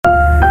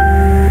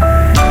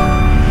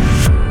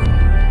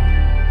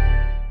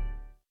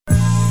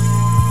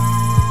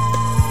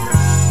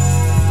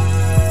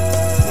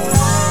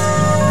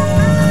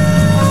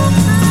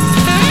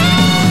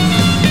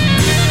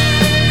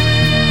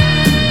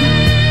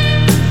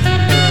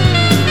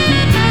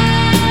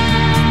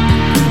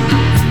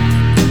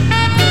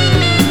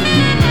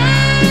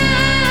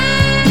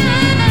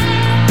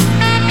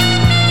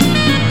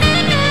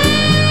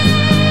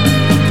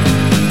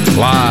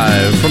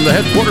from the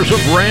headquarters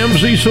of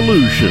Ramsey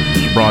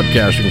Solutions,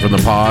 broadcasting from the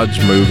Pods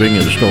Moving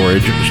and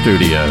Storage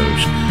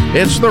Studios.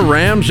 It's the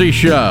Ramsey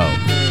Show,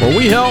 where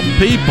we help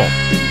people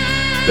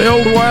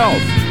build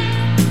wealth,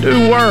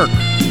 do work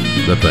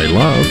that they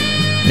love,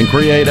 and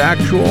create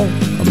actual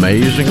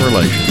amazing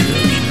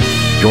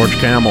relationships. George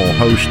Kamel,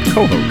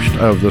 co-host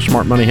of the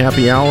Smart Money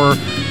Happy Hour,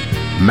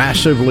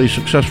 massively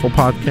successful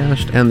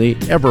podcast, and the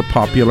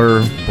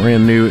ever-popular,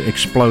 brand-new,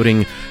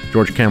 exploding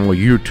George Kamel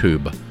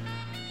YouTube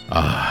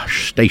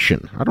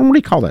station. I don't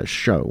really call that a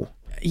show.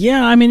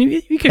 Yeah, I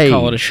mean, you could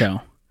call it a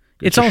show.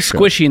 It's all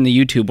squishy in the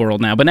YouTube world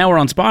now, but now we're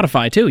on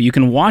Spotify, too. You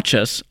can watch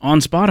us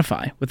on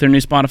Spotify with their new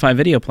Spotify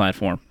video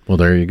platform. Well,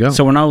 there you go.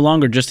 So we're no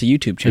longer just a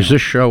YouTube channel. Is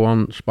this show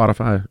on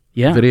Spotify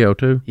video,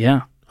 too?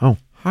 Yeah. Oh,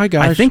 hi,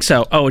 guys. I think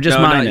so. Oh, just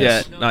mine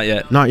is. Not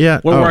yet. Not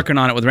yet. We're working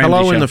on it with Ramsey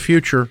Hello Show. in the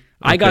future.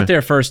 I got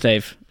there first,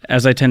 Dave,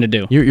 as I tend to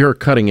do. You're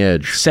cutting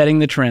edge. Setting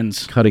the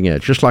trends. Cutting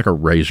edge, just like a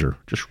razor,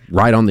 just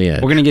right on the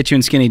edge. We're going to get you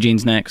in skinny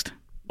jeans next.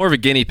 More of a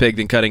guinea pig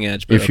than cutting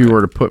edge. But if you were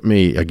to put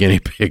me a guinea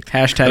pig.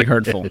 Hashtag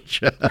hurtful.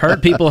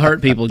 Hurt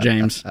people,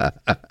 James.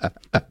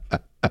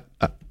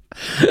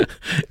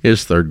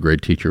 His third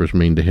grade teacher was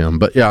mean to him.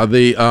 But yeah,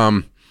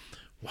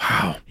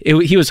 wow.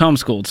 He was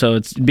homeschooled, so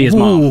it'd be his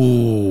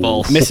mom.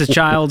 Both. Mrs.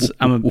 Childs,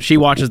 she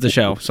watches the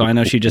show, so I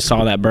know she just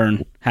saw that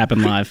burn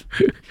happen live.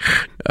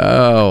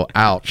 Oh,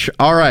 ouch.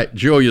 All right,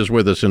 Julia's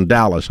with us in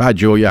Dallas. Hi,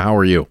 Julia. How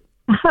are you?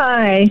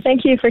 Hi.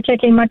 Thank you for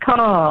taking my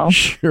call.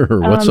 Sure.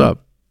 What's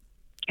up?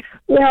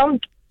 Well,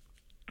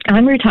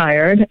 I'm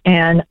retired,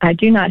 and I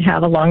do not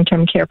have a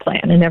long-term care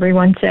plan, and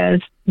everyone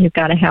says you've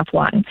got to have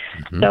one.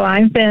 Mm-hmm. So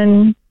I've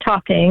been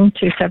talking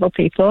to several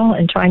people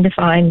and trying to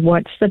find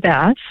what's the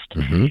best,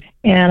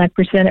 and I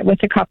presented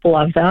with a couple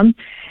of them.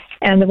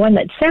 And the one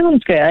that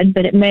sounds good,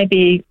 but it may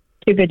be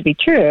too good to be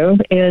true,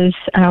 is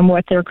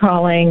what they're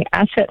calling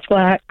Asset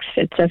Flex.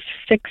 It's a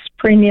fixed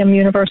premium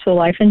universal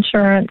life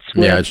insurance.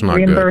 Yeah, it's not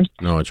good.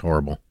 No, it's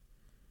horrible.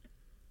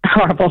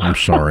 Horrible. I'm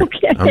sorry.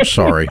 Okay. I'm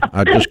sorry.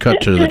 I just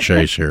cut to the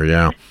chase here.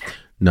 Yeah.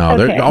 No,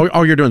 okay.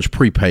 all you're doing is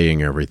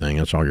prepaying everything.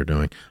 That's all you're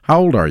doing. How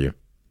old are you?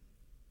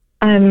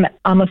 I'm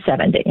almost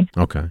 70.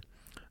 Okay.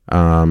 So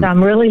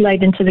I'm really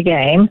late into the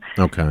game.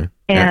 Okay.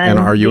 And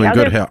are you in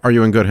good health? Are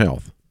you in good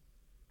health?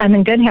 I'm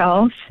in good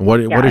health. What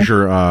is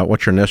your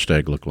what's your nest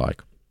egg look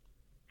like?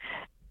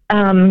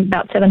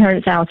 About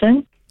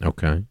 700,000.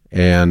 Okay.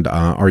 And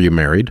are you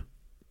married?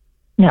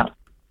 No.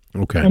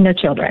 Okay. And no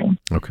children.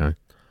 Okay.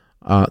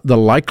 The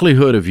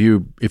likelihood of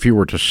you, if you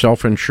were to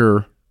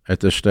self-insure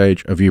at this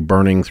stage, of you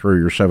burning through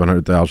your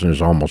 700,000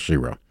 is almost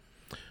zero.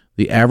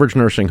 The average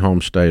nursing home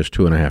stay is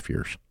 2.5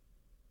 years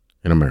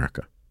in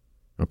America.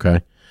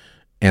 Okay.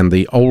 And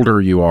the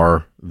older you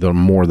are, the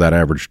more that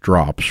average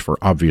drops for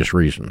obvious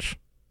reasons.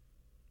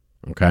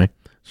 Okay.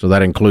 So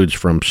that includes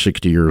from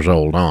 60 years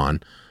old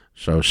on.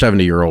 So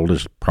 70-year-old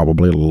is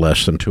probably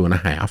less than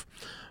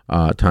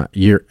 2.5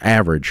 year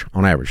average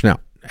on average. Now,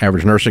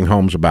 average nursing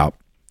home's about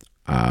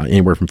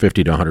anywhere from $50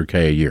 to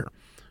 $100K a year.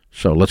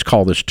 So let's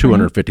call this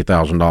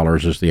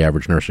 $250,000 is the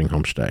average nursing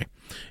home stay.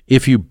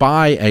 If you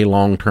buy a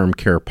long-term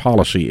care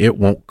policy, it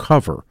won't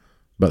cover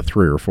but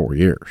 3 or 4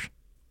 years.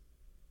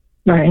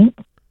 Right.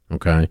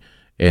 Okay.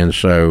 And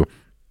so,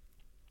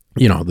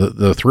 you know,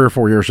 the 3 or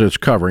 4 years that it's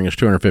covering is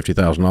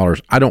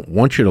 $250,000. I don't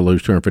want you to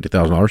lose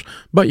 $250,000,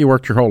 but you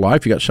worked your whole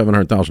life. You got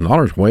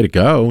 $700,000. Way to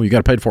go. You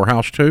got a paid for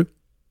house too?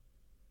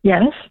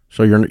 Yes.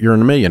 So you're a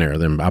millionaire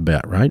then, I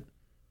bet, right?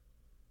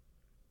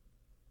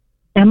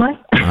 Am I?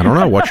 I don't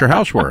know. What's your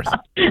house worth?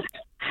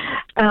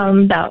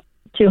 About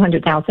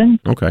 200,000.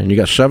 Okay, and you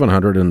got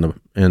 700 in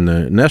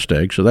the nest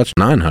egg, so that's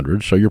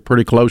 900. So you're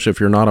pretty close. If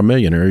you're not a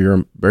millionaire,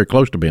 you're very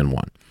close to being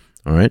one.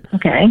 All right.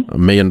 Okay. $1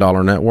 million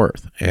net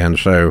worth, and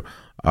so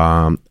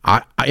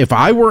if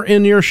I were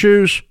in your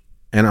shoes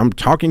and I'm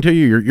talking to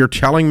you, you're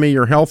telling me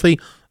you're healthy,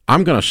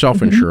 I'm going to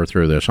self-insure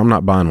through this. I'm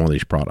not buying one of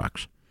these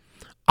products.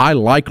 I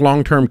like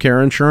long-term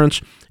care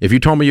insurance. If you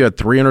told me you had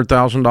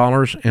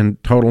 $300,000 in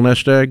total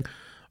nest egg,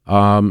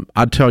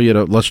 I'd tell you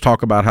let's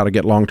talk about how to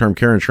get long-term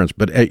care insurance.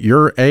 But at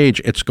your age,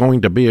 it's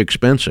going to be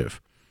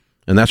expensive,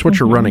 and that's what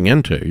you're running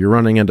into. You're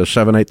running into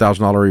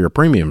 $7,000-8,000 a year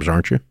premiums,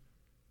 aren't you?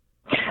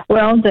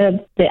 Well,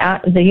 the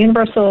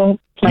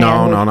universal plan.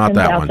 No, not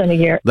that one. A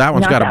year. That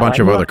one's Not got a that bunch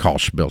one. of other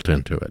costs built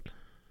into it.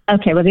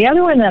 Okay. Well, the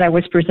other one that I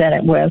was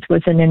presented with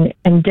was an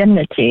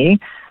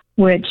indemnity,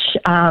 which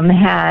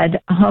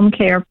had a home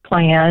care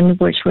plan,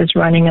 which was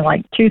running at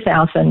like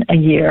 $2,000 a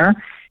year,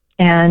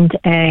 and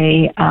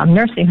a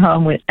nursing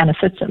home with an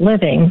assisted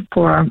living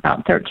for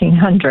about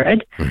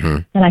 $1,300,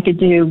 and I could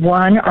do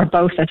one or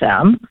both of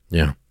them.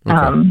 Yeah,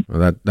 okay.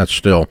 Well, that's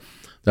still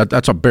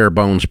that's a bare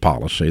bones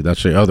policy.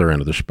 That's the other end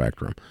of the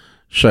spectrum.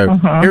 So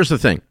here's the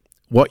thing: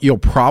 what you'll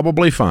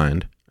probably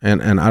find,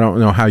 and I don't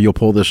know how you'll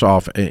pull this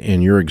off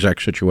in your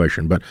exact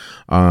situation, but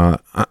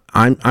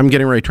I'm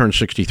getting ready to turn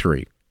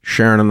 63.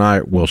 Sharon and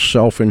I will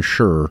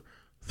self-insure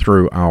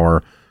through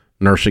our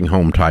nursing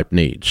home type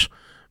needs.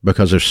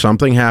 Because if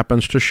something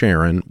happens to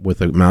Sharon with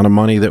the amount of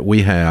money that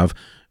we have,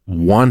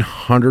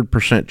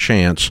 100%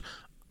 chance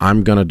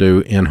I'm going to do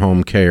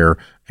in-home care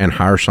and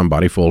hire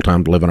somebody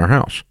full-time to live in our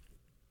house.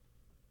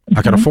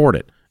 I can afford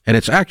it. And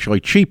it's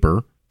actually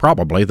cheaper,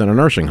 probably, than a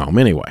nursing home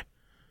anyway,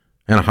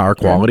 and a higher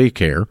quality of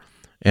care.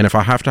 And if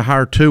I have to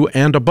hire 2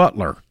 and a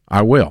butler,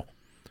 I will.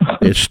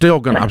 It's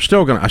still I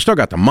still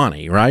got the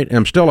money, right? And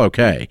I'm still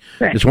okay.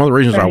 Right. It's one of the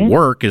reasons I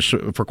work is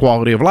for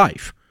quality of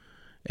life.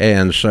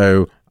 And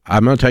so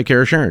I'm going to take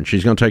care of Sharon.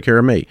 She's going to take care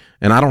of me.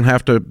 And I don't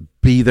have to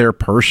be there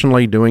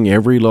personally doing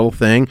every little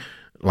thing.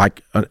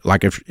 Like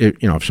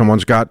if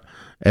someone's got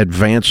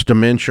advanced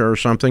dementia or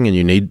something and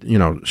you need,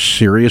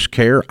 serious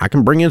care, I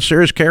can bring in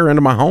serious care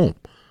into my home.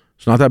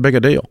 It's not that big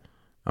a deal.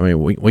 I mean,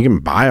 we can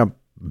buy a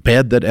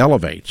bed that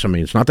elevates. I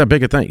mean, it's not that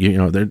big a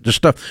thing. There's just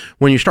stuff.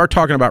 When you start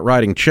talking about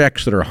writing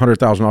checks that are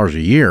 $100,000 a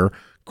year,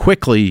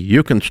 quickly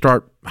you can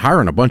start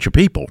hiring a bunch of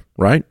people,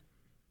 right?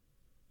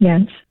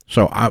 Yes.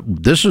 So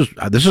this is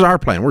our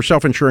plan. We're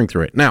self-insuring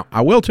through it. Now,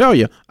 I will tell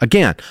you,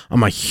 again,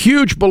 I'm a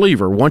huge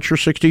believer once you're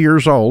 60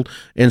 years old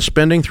in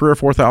spending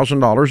 $3,000 or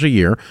 $4,000 a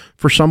year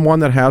for someone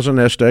that has a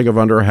nest egg of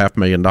under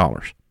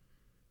 $500,000.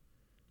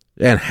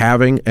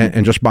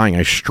 And just buying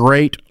a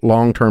straight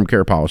long-term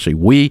care policy.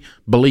 We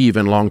believe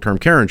in long-term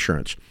care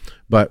insurance.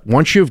 But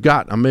once you've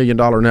got $1 million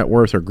net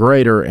worth or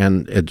greater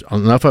and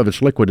enough of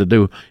it's liquid to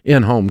do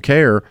in-home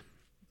care,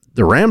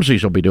 the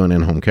Ramseys will be doing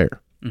in-home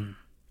care. Mm.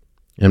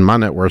 And my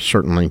net worth is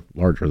certainly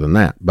larger than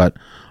that. But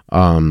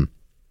not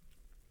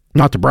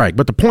to brag.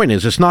 But the point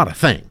is, it's not a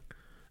thing.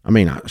 I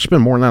mean, I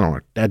spend more than that on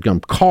a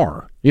dadgum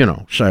car,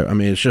 So, I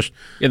mean, it's just...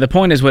 Yeah, the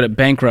point is, would it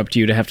bankrupt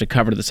you to have to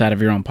cover this out of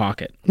your own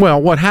pocket?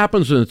 Well, what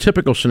happens in a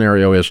typical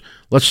scenario is,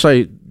 let's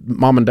say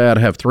mom and dad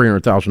have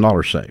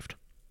 $300,000 saved,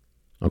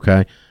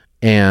 okay?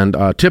 And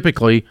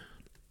typically,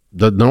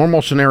 the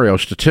normal scenario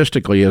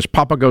statistically is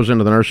Papa goes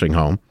into the nursing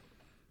home,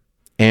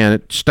 and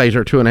it stays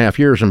there 2.5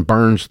 years and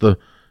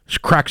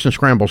cracks and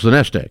scrambles the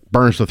nest egg,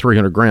 burns the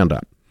 $300,000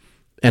 up,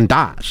 and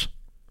dies.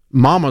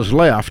 Mama's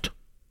left,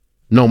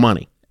 no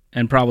money.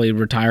 And probably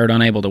retired,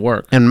 unable to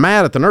work. And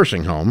mad at the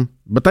nursing home,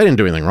 but they didn't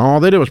do anything wrong. All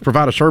they did was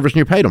provide a service and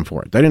you paid them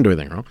for it. They didn't do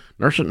anything wrong.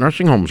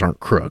 Nursing homes aren't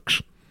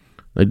crooks.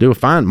 They do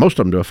most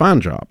of them do a fine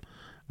job.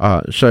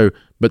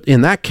 But in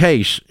that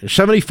case,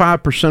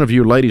 75% of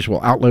you ladies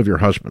will outlive your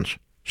husbands,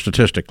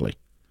 statistically.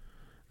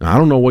 Now, I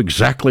don't know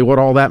exactly what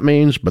all that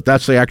means, but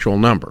that's the actual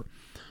number.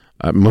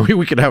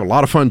 We could have a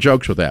lot of fun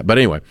jokes with that. But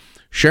anyway,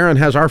 Sharon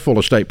has our full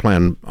estate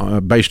plan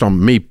based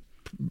on me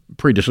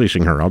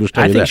predeceasing her. I'll just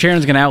tell you that. I think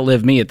Sharon's going to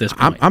outlive me at this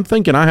point. I'm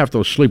thinking I have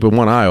to sleep with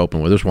one eye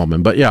open with this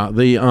woman. But yeah,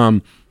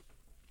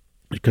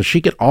 because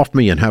she could off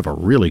me and have a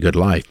really good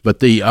life.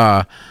 But if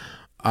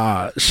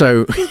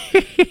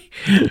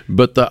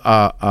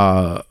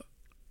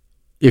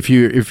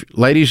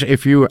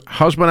your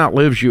husband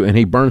outlives you and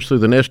he burns through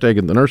the nest egg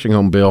in the nursing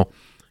home bill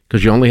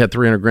because you only had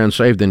 $300,000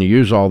 saved, then you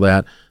use all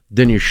that,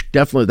 then you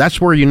definitely,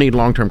 that's where you need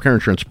long-term care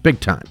insurance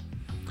big time.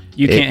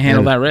 You can't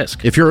handle that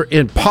risk. If you're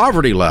in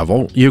poverty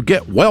level, you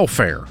get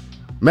welfare,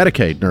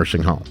 Medicaid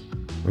nursing home.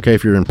 Okay,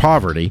 if you're in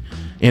poverty,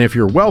 and if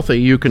you're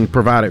wealthy, you can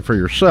provide it for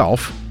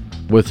yourself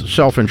with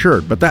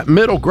self-insured. But that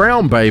middle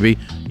ground, baby,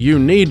 you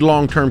need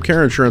long-term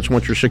care insurance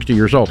once you're 60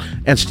 years old.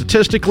 And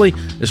statistically,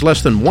 it's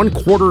less than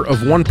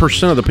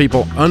 0.25% of the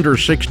people under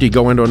 60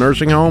 go into a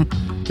nursing home.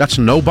 That's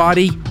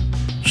nobody.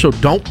 So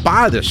don't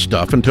buy this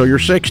stuff until you're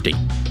 60.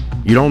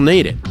 You don't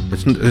need it.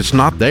 It's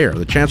not there.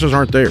 The chances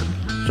aren't there.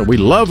 So we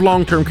love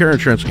long-term care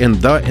insurance in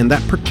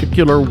that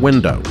particular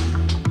window.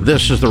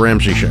 This is The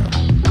Ramsey Show.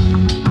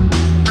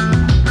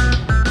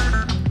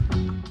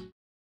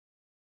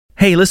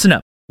 Hey, listen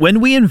up.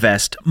 When we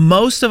invest,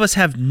 most of us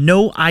have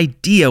no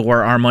idea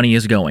where our money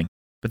is going.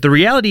 But the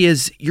reality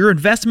is, your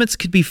investments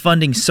could be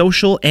funding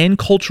social and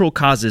cultural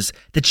causes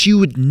that you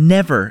would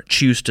never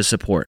choose to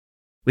support.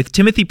 With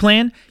Timothy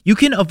Plan, you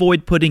can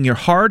avoid putting your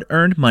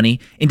hard-earned money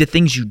into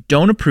things you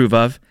don't approve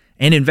of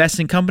and invest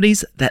in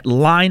companies that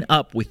line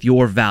up with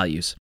your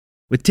values.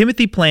 With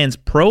Timothy Plan's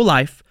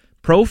pro-life,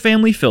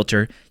 pro-family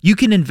filter, you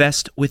can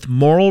invest with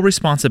moral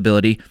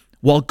responsibility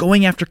while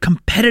going after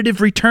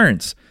competitive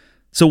returns.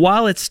 So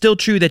while it's still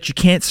true that you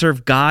can't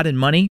serve God and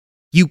money,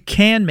 you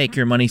can make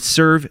your money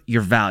serve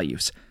your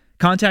values.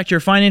 Contact your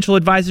financial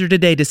advisor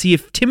today to see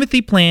if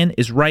Timothy Plan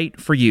is right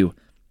for you.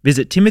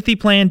 Visit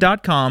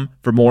timothyplan.com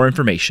for more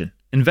information.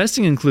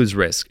 Investing includes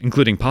risk,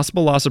 including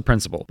possible loss of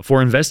principal.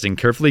 Before investing,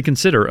 carefully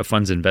consider a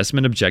fund's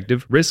investment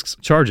objective, risks,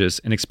 charges,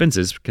 and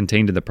expenses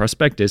contained in the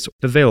prospectus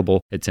available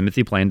at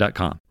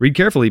timothyplan.com. Read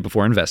carefully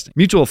before investing.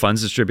 Mutual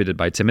funds distributed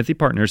by Timothy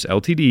Partners,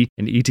 Ltd.,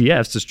 and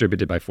ETFs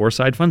distributed by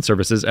Foreside Fund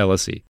Services,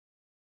 LLC.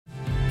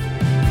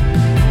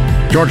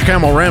 George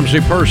Camel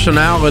Ramsey,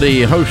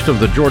 personality, host of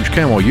the George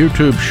Camel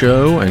YouTube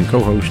show, and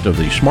co-host of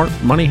the Smart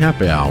Money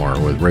Happy Hour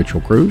with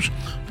Rachel Cruz.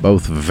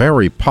 Both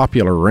very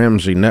popular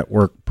Ramsey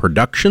Network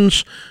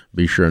productions.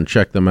 Be sure and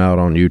check them out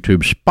on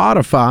YouTube,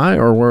 Spotify,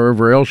 or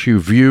wherever else you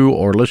view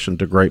or listen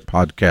to great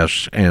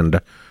podcasts and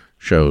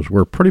shows.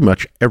 We're pretty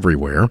much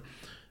everywhere.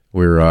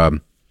 We're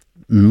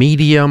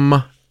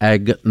medium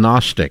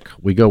agnostic.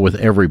 We go with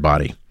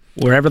everybody.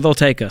 Wherever they'll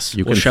take us,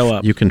 we'll show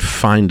up. You can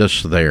find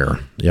us there.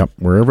 Yep,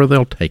 wherever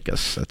they'll take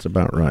us. That's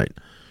about right.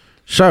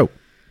 So,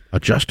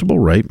 Adjustable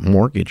rate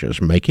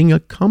mortgages making a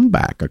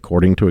comeback,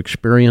 according to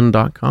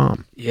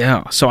Experian.com.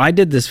 Yeah. So I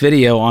did this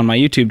video on my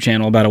YouTube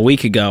channel about a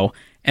week ago,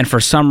 and for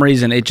some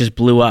reason it just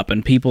blew up,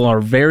 and people are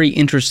very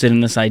interested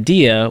in this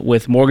idea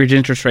with mortgage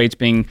interest rates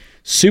being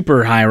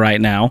super high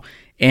right now.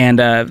 And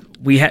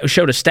we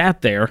showed a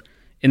stat there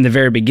in the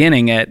very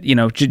beginning at,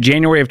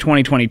 January of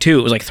 2022,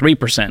 it was like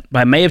 3%.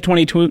 By May of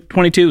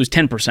 2022, it was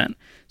 10%.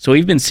 So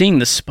we've been seeing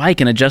the spike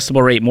in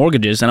adjustable rate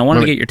mortgages, and I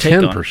wanted to get your take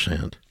on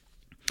 10%.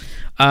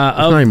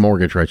 How many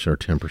mortgage rates are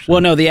 10%?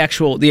 Well, no,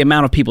 the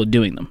amount of people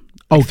doing them.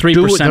 Oh,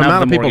 3% the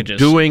amount of people mortgages.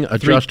 doing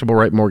adjustable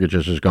rate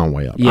mortgages has gone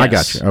way up. Yes. I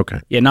got you. Okay.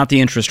 Yeah, not the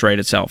interest rate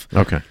itself.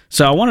 Okay.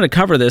 So I wanted to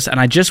cover this, and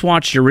I just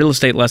watched your real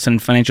estate lesson in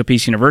Financial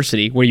Peace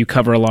University, where you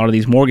cover a lot of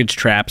these mortgage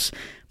traps.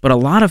 But a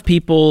lot of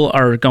people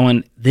are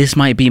going, this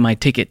might be my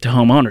ticket to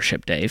home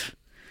ownership, Dave.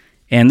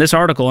 And this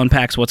article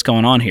unpacks what's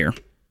going on here.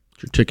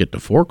 It's your ticket to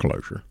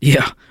foreclosure.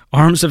 Yeah.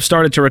 ARMs have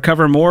started to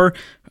recover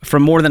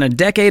from more than a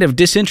decade of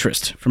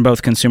disinterest from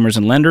both consumers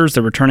and lenders.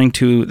 They're returning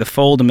to the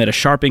fold amid a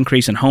sharp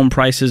increase in home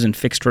prices and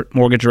fixed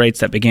mortgage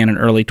rates that began in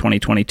early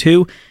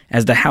 2022.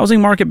 As the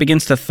housing market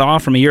begins to thaw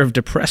from a year of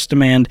depressed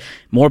demand,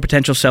 more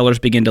potential sellers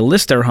begin to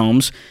list their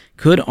homes.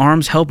 Could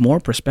ARMs help more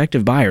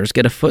prospective buyers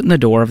get a foot in the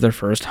door of their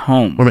first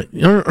home? Wait a minute.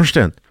 You don't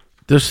understand.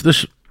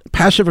 This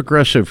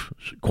passive-aggressive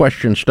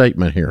question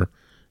statement here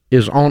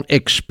is on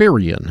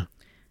Experian.com.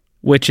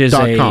 Which is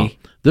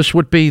This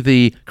would be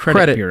the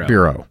credit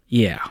bureau.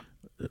 Yeah.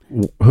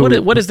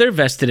 What is their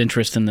vested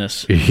interest in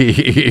this?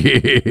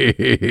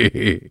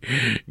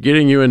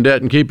 Getting you in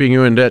debt and keeping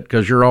you in debt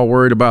because you're all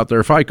worried about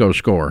their FICO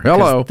score.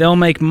 Hello. They'll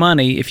make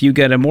money if you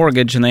get a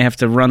mortgage and they have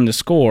to run the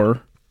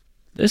score.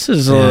 This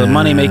is a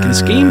money-making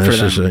scheme for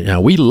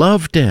them. We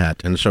love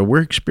debt, and so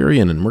we're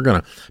Experian, and we're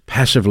going to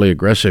passively,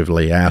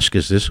 aggressively ask,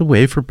 is this a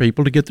way for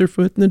people to get their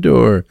foot in the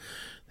door?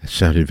 That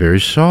sounded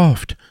very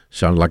soft.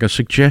 Sounded like a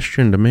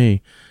suggestion to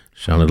me.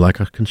 Sounded like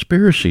a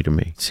conspiracy to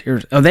me.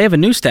 Oh, they have a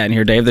new stat in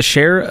here, Dave. The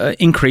share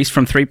increased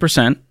from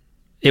 3%,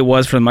 it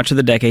was for much of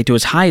the decade, to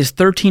as high as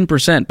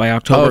 13% by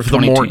October of 2022.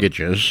 Of the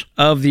mortgages.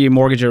 Of the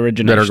mortgage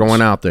originations. That are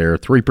going out there.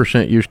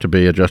 3% used to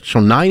be adjusted. So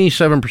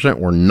 97%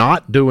 were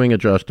not doing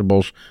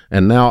adjustables,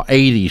 and now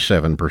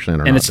 87% are not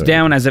doing. And it's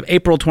down as of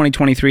April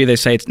 2023. They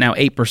say it's now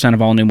 8%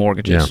 of all new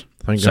mortgages.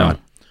 Yeah, thank God.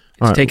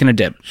 It's taking a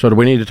dip. So do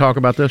we need to talk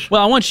about this?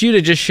 Well, I want you to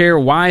just share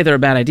why they're a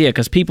bad idea,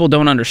 because people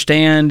don't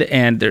understand,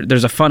 and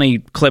there's a funny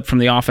clip from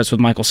The Office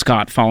with Michael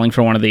Scott falling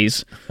for one of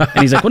these.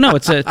 And he's like, well, no,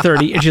 it's a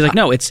 30. And she's like,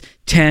 no, it's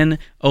 10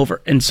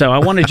 over. And so I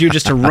wanted you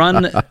just to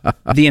run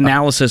the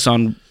analysis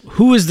on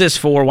who is this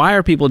for, why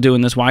are people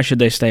doing this, why should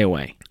they stay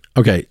away?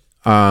 Okay,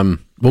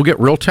 we'll get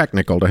real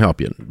technical to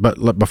help you.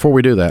 But before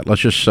we do that,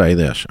 let's just say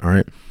this, all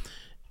right?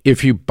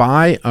 If you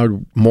buy a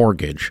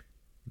mortgage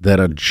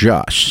that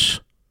adjusts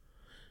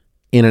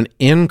in an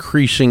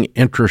increasing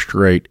interest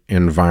rate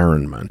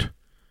environment,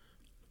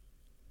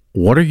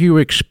 what are you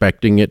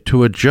expecting it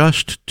to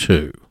adjust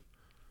to?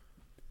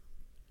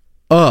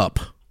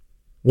 Up.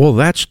 Well,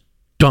 that's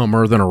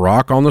dumber than a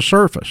rock on the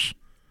surface.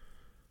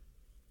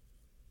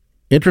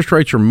 Interest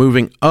rates are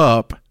moving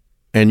up,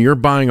 and you're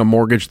buying a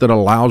mortgage that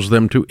allows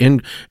them to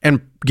and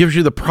gives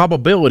you the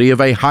probability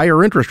of a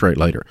higher interest rate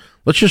later.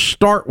 Let's just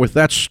start with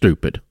that's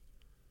stupid.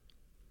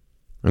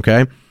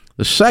 Okay?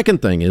 The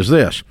second thing is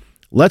this.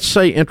 Let's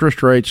say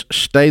interest rates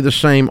stay the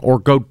same or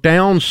go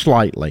down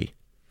slightly.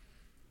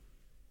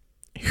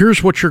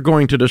 Here's what you're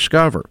going to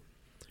discover.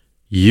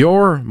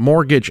 Your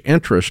mortgage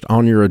interest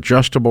on your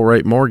adjustable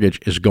rate mortgage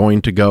is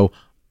going to go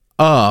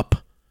up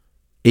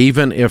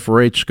even if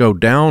rates go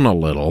down a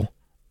little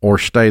or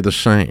stay the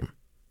same.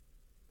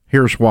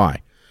 Here's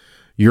why.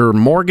 Your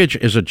mortgage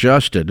is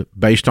adjusted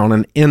based on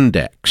an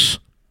index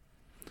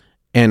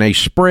and a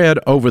spread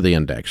over the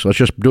index. Let's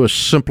just do a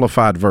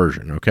simplified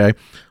version, okay?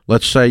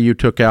 Let's say you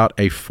took out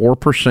a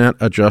 4%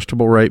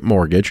 adjustable rate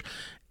mortgage,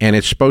 and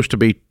it's supposed to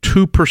be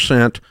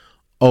 2%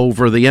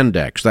 over the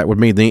index. That would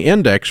mean the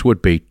index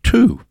would be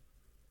 2.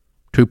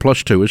 2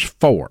 plus 2 is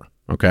 4,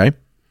 okay?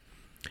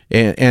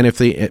 But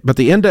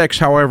the index,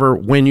 however,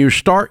 when you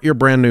start your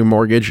brand new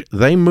mortgage,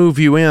 they move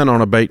you in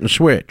on a bait and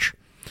switch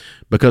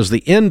because the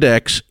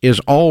index is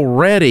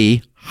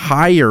already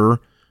higher.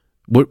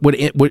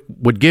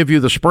 Would give you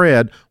the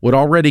spread, would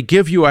already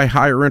give you a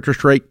higher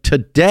interest rate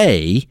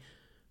today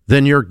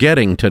than you're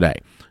getting today.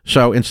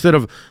 So instead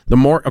of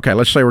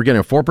let's say we're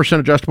getting a 4%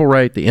 adjustable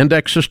rate, the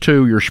index is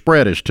 2, your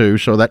spread is 2,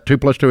 so that 2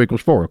 plus 2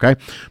 equals 4, okay?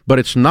 But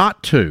it's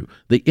not 2.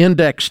 The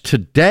index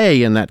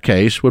today in that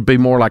case would be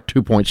more like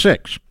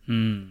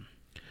 2.6.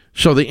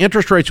 So the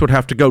interest rates would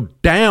have to go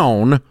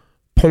down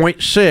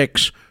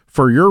 0.6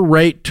 for your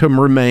rate to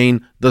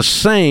remain the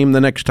same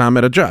the next time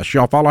it adjusts.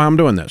 Y'all follow how I'm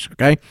doing this,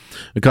 okay?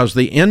 Because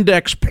the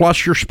index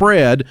plus your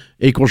spread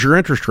equals your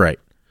interest rate.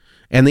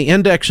 And the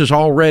index is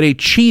already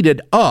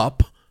cheated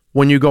up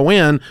when you go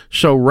in,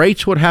 so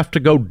rates would have to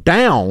go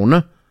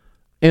down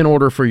in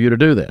order for you to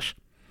do this.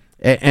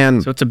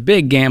 And so it's a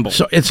big gamble.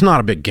 So it's not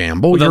a big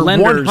gamble. Well, You're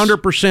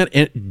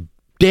 100%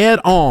 dead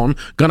on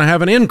going to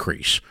have an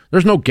increase.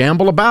 There's no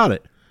gamble about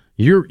it.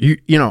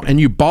 and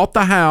you bought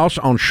the house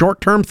on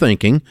short-term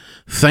thinking.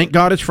 Thank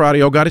God it's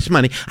Friday. Oh, God, it's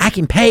Monday. I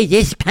can pay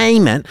this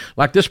payment.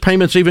 Like this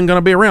payment's even going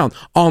to be around.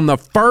 On the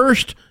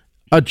first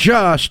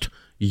adjust,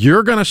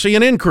 you're going to see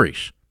an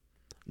increase.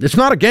 It's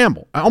not a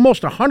gamble.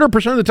 Almost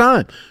 100% of the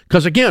time.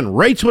 Because, again,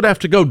 rates would have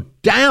to go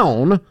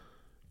down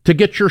to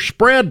get your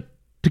spread,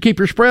 to keep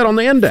your spread on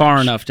the index.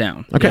 Far enough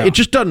down. Okay, yeah. It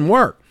just doesn't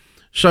work.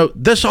 So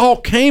this all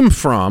came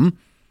from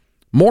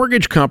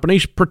mortgage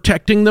companies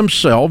protecting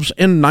themselves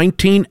in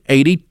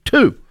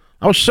 1982.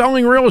 I was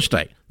selling real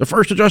estate. The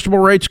first adjustable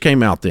rates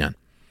came out then,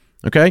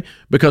 okay?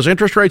 Because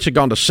interest rates had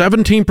gone to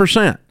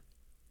 17%.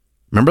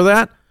 Remember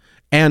that?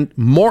 And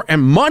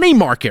money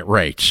market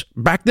rates.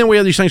 Back then we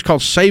had these things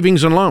called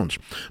savings and loans.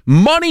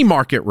 Money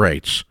market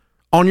rates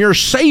on your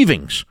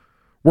savings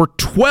were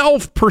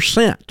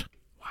 12%.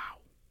 Wow.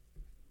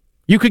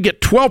 You could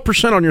get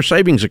 12% on your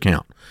savings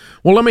account.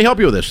 Well, let me help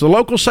you with this. The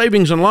local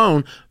savings and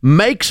loan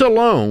makes a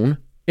loan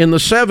in the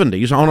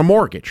 70s on a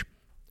mortgage,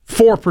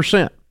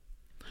 4%.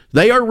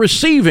 They are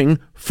receiving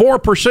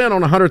 4%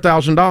 on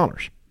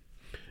 $100,000.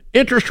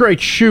 Interest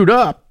rates shoot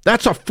up.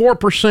 That's a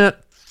 4%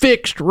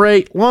 fixed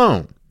rate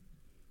loan.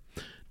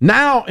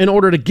 Now, in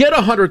order to get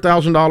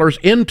 $100,000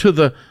 into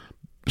the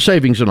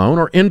savings and loan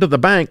or into the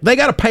bank, they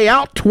got to pay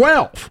out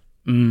 12,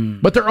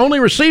 but they're only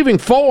receiving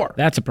 4.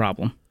 That's a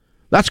problem.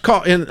 That's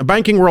called, in the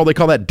banking world, they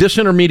call that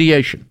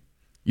disintermediation.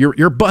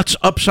 Your butt's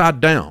upside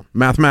down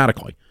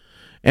mathematically.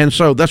 And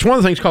so that's one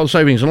of the things called the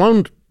savings and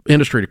loan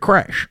industry to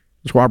crash.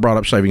 That's why I brought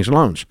up savings and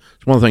loans.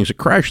 It's one of the things that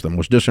crashed them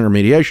was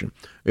disintermediation.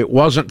 It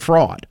wasn't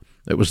fraud.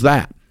 It was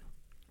that.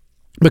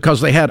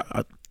 Because they had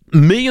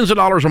millions of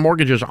dollars of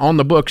mortgages on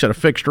the books at a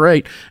fixed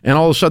rate, and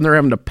all of a sudden they're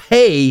having to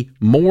pay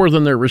more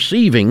than they're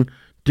receiving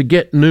to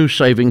get new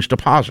savings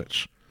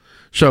deposits.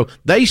 So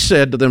they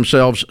said to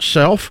themselves,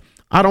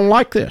 I don't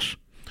like this.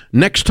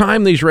 Next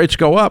time these rates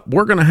go up,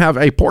 we're going to have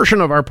a portion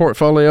of our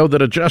portfolio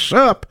that adjusts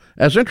up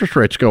as interest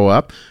rates go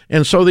up.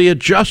 And so the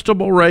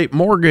adjustable rate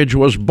mortgage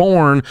was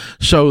born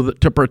so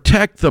that to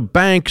protect the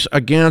banks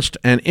against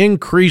an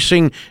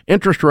increasing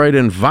interest rate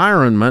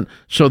environment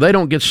so they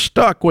don't get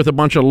stuck with a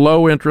bunch of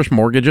low interest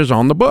mortgages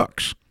on the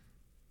books.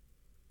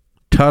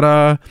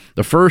 Ta-da.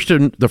 The first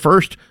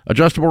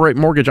adjustable rate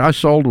mortgage I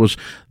sold was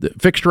the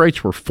fixed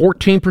rates were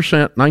 14%,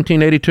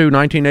 1982,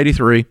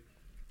 1983.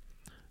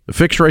 The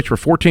fixed rates were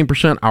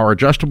 14%. Our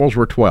adjustables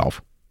were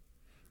 12.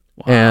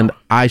 Wow. And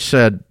I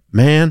said,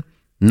 man,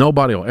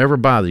 nobody will ever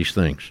buy these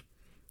things.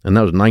 And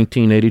that was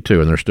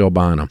 1982, and they're still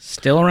buying them.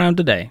 Still around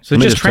today. So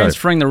just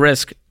transferring the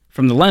risk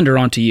from the lender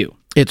onto you.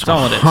 It's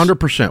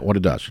 100% what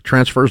it does. It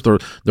transfers the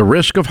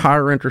risk of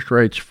higher interest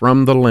rates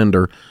from the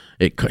lender.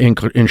 It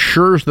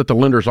ensures that the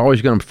lender is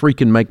always going to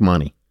freaking make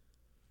money.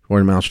 What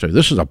it amounts to.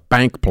 This is a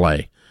bank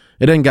play.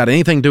 It ain't got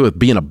anything to do with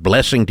being a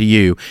blessing to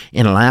you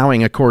and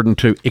allowing, according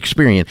to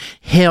Experian,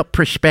 help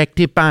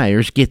prospective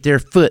buyers get their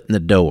foot in the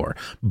door.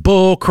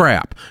 Bull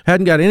crap.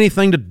 Hadn't got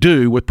anything to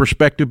do with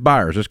prospective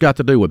buyers. It's got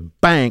to do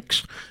with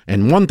banks.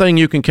 And one thing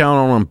you can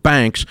count on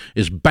banks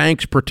is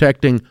banks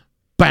protecting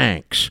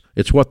banks.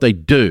 It's what they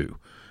do.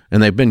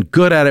 And they've been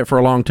good at it for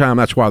a long time.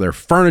 That's why their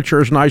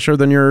furniture is nicer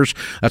than yours.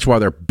 That's why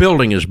their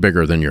building is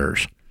bigger than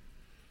yours.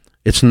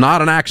 It's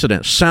not an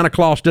accident. Santa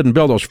Claus didn't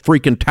build those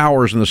freaking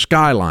towers in the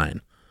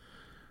skyline.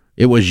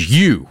 It was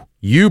you.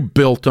 You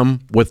built them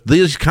with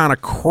this kind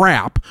of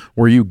crap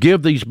where you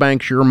give these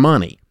banks your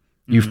money.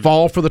 You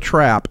fall for the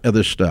trap of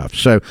this stuff.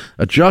 So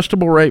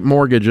adjustable rate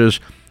mortgages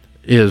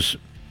it's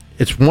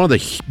one of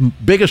the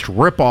biggest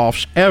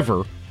ripoffs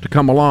ever to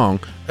come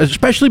along,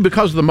 especially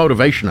because of the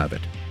motivation of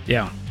it.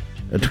 Yeah.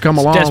 To come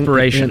along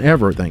desperation and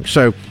everything.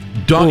 So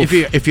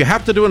if you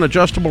have to do an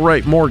adjustable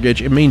rate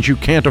mortgage, it means you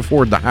can't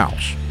afford the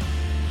house.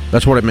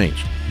 That's what it means.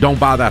 Don't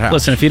buy that house.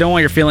 Listen, if you don't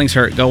want your feelings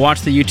hurt, go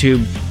watch the YouTube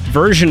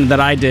version that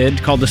I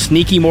did called The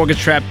Sneaky Mortgage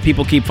Trap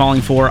People Keep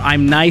Falling For.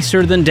 I'm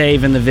nicer than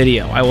Dave in the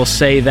video. I will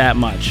say that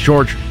much.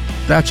 George,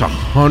 that's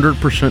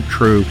 100%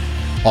 true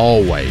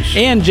always.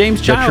 And James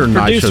Childs,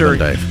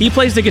 producer, he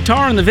plays the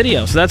guitar in the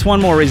video, so that's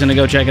one more reason to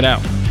go check it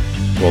out.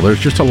 Well,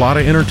 there's just a lot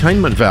of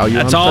entertainment value.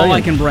 That's all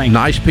I can bring.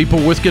 Nice people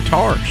with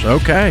guitars.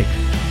 Okay.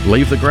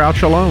 Leave the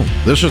grouch alone.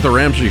 This is The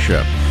Ramsey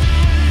Show.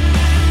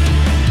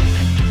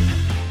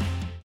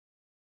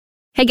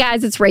 Hey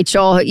guys, it's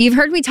Rachel. You've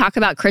heard me talk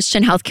about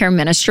Christian Healthcare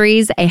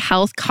Ministries, a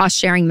health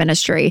cost-sharing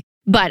ministry,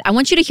 but I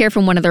want you to hear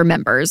from one of their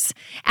members.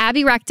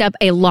 Abby racked up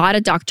a lot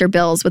of doctor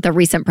bills with a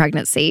recent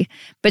pregnancy,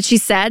 but she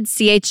said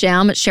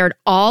CHM shared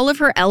all of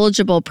her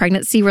eligible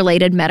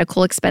pregnancy-related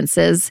medical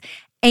expenses,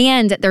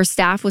 and their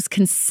staff was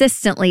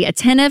consistently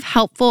attentive,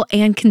 helpful,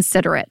 and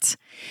considerate.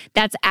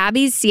 That's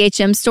Abby's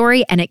CHM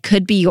story, and it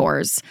could be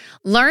yours.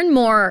 Learn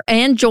more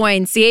and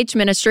join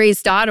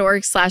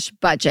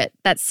chministries.org/budget.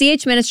 That's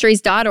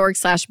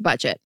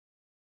chministries.org/budget.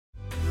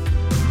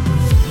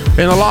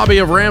 In the lobby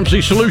of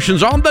Ramsey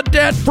Solutions on the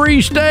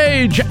debt-free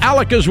stage,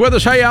 Alec is with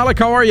us. Hey, Alec,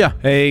 how are you?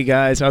 Hey,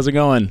 guys. How's it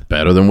going?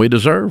 Better than we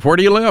deserve. Where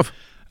do you live?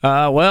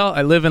 Well,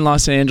 I live in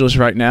Los Angeles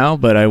right now,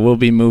 but I will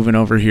be moving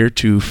over here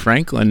to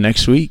Franklin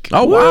next week.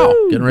 Oh, wow.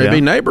 Getting ready to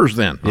be neighbors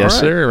then. Yes, All right.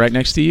 sir. Right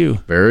next to you.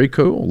 Very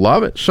cool.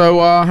 Love it. So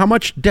how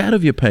much debt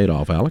have you paid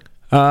off, Alec?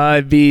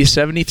 It'd be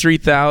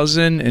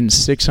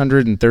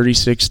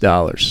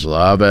 $73,636.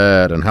 Love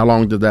it. And how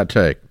long did that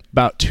take?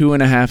 About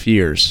 2.5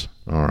 years.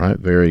 All right.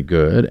 Very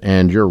good.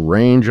 And your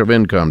range of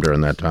income during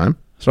that time?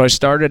 So I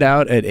started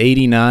out at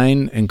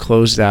 89 and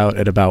closed out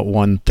at about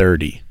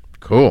 130.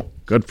 Cool.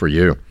 Good for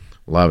you.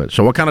 Love it.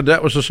 So what kind of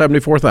debt was the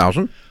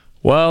 $74,000?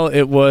 Well,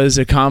 it was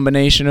a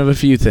combination of a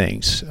few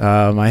things.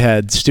 I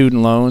had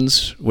student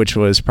loans, which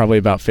was probably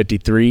about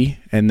 53,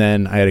 and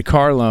then I had a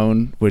car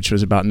loan, which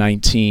was about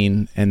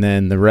 19, and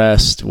then the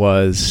rest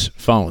was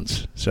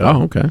phones. So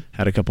okay.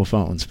 Had a couple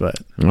phones, but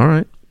all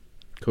right.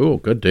 Cool.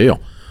 Good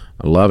deal.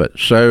 I love it.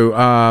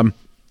 So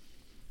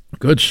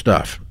good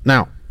stuff.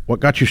 Now, what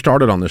got you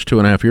started on this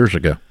 2.5 years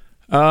ago?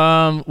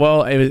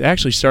 Well, it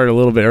actually started a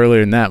little bit earlier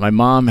than that. My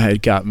mom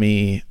had got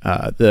me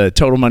the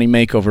Total Money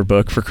Makeover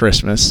book for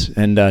Christmas,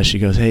 and she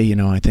goes, "Hey,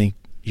 I think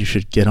you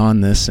should get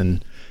on this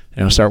and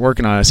start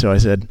working on it." So I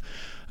said,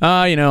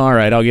 all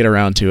right, I'll get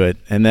around to it.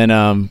 And then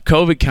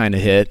COVID kind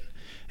of hit,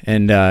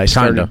 and I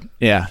started.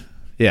 Kinda.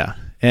 Yeah.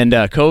 And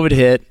COVID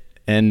hit,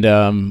 and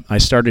I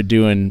started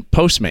doing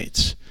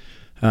Postmates,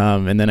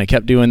 and then I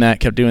kept doing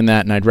that,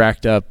 and I'd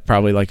racked up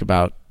probably like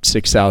about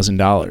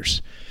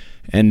 $6,000.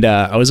 And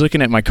I was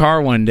looking at my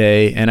car one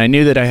day, and I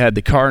knew that I had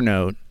the car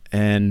note,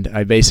 and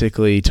I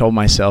basically told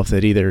myself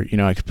that either,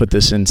 I could put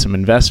this in some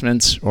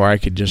investments or I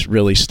could just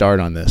really start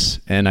on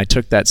this. And I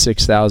took that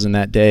 $6,000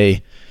 that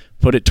day,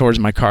 put it towards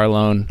my car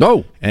loan,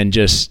 and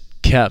just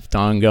kept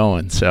on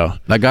going. So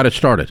that got it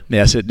started.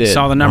 Yes, it did.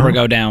 Saw the number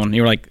go down.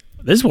 You were like,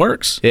 this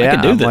works. Yeah, I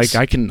can do this.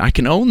 Like, I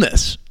can own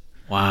this.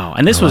 Wow.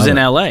 And this was in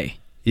L.A.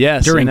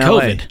 Yes, during in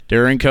COVID. LA.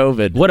 During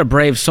COVID. What a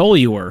brave soul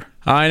you were.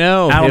 I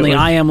know. Out on the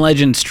I Am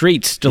Legend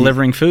streets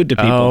delivering food to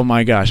people. Oh,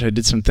 my gosh. I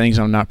did some things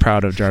I'm not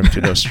proud of driving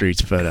through those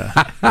streets, but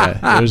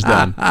yeah, it was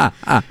done. Wow.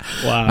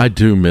 I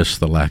do miss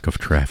the lack of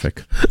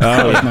traffic.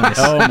 Oh, nice.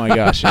 Oh my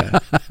gosh, yeah.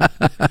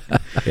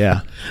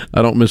 Yeah.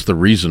 I don't miss the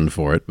reason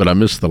for it, but I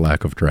miss the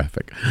lack of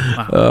traffic.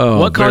 Wow. Oh,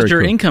 what caused your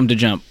cool. income to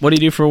jump? What do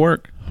you do for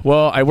work?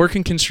 Well, I work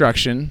in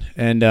construction,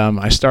 and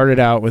I started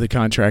out with a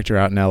contractor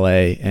out in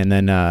L.A., and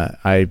then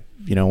I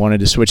wanted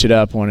to switch it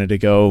up, wanted to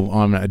go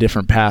on a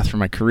different path for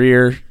my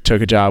career,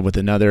 took a job with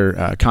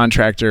another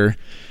contractor,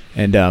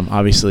 and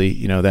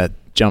obviously, that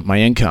jumped my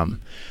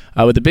income.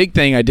 But the big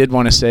thing I did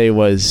want to say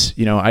was,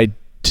 I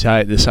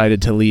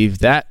decided to leave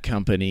that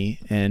company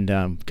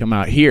and come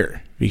out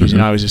here because,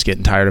 I was just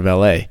getting tired of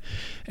L.A.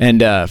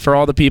 And for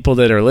all the people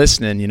that are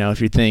listening,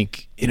 if you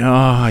think,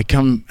 I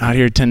come out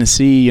here to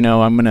Tennessee,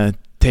 I'm going to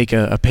take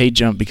a pay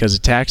jump because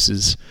of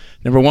taxes.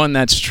 Number one,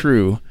 that's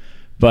true.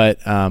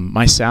 But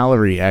my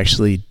salary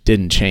actually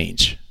didn't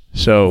change.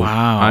 So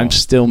I'm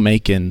still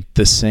making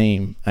the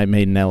same I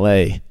made in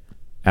L.A.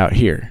 out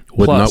here.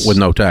 With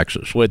no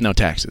taxes. With no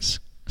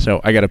taxes.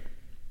 So I got a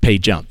pay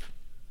jump.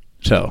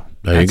 So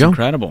there you that's go.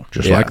 Incredible.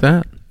 Just like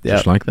that. Yep.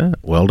 Just like that.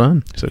 Well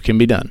done. So it can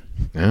be done.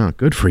 Yeah,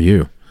 good for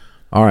you.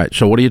 All right.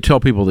 So what do you tell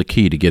people the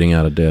key to getting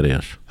out of debt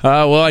is?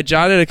 Well, I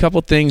jotted a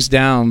couple things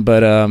down,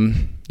 but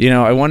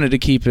I wanted to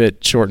keep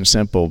it short and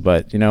simple.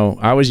 But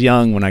I was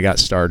young when I got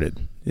started.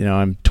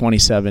 I'm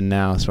 27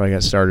 now, so I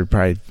got started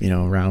probably,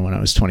 around when I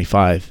was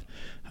 25,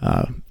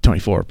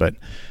 24. But,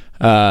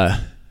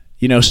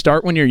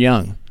 start when you're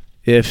young.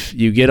 If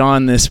you get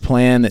on this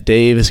plan that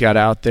Dave has got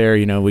out there,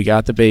 we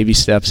got the baby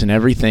steps and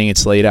everything.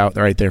 It's laid out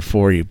right there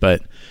for you.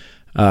 But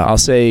I'll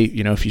say,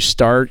 if you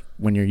start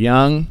when you're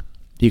young,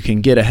 you can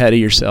get ahead of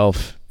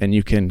yourself and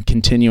you can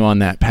continue on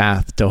that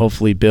path to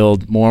hopefully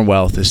build more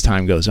wealth as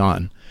time goes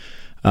on.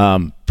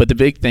 But the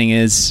big thing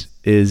is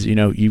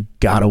you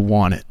got to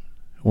want it.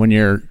 When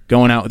you're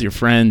going out with your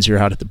friends, you're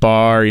out at the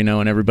bar,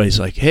 and everybody's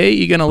like, hey,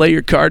 you going to lay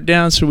your card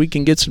down so we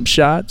can get some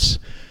shots?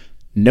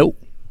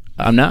 Nope,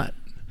 I'm not.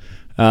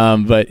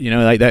 But,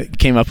 that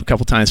came up a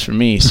couple times for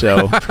me.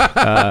 So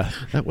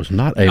that was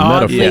not a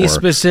oddly metaphor.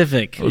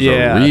 specific. It was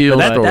a real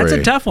story. That's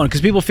a tough one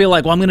because people feel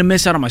like, well, I'm going to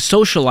miss out on my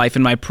social life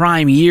in my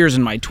prime years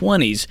in my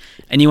 20s.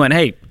 And you went,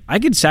 hey, I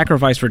could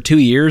sacrifice for 2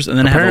 years and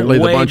then apparently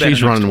have a way the bunch better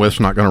he's running with's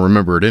not going to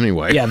remember it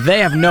anyway. Yeah, they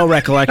have no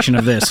recollection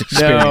of this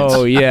experience.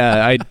 No,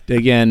 yeah. I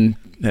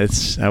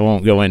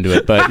won't go into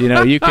it, but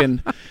you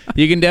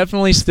can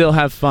definitely still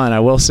have fun.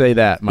 I will say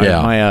that.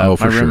 My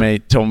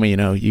roommate told me,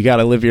 you got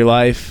to live your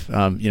life.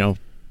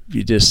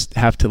 You just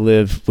have to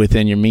live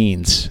within your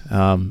means.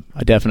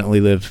 I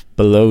definitely live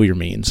below your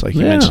means, like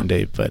you mentioned,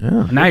 Dave. But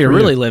now you're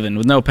really living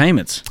with no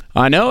payments.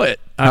 I know it.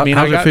 How's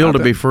it feel to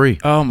be free?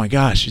 Oh my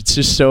gosh, it's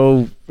just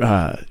so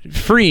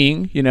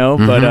freeing,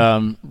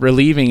 but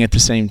relieving at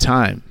the same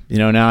time.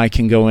 Now I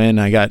can go in.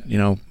 I got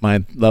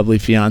my lovely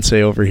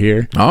fiance over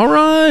here. All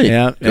right.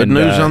 Yeah. Good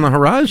news on the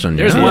horizon.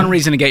 There's one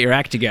reason to get your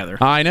act together.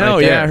 I know.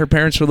 Right yeah. Her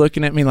parents were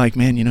looking at me like,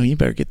 man, you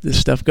better get this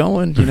stuff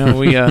going.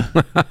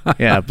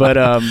 Yeah.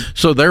 But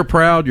so they're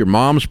proud. Your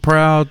mom's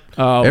proud.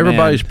 Oh,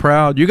 everybody's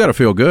proud. You got to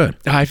feel good.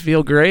 I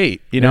feel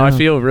great. I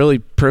feel really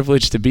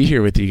privilege to be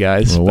here with you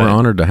guys. Well, we're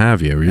honored to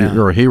have you.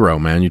 You're a hero,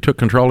 man. You took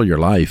control of your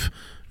life,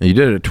 and you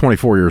did it at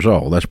 24 years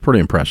old. That's pretty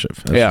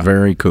impressive. That's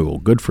very cool.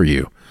 Good for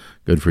you.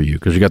 Good for you,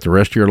 because you got the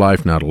rest of your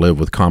life now to live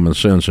with common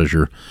sense as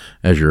your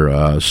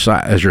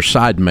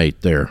side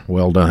mate there.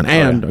 Well done,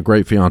 and a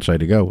great fiance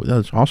to go with.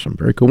 That's awesome.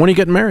 Very cool. When are you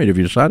getting married? Have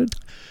you decided?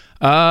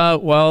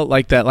 Well,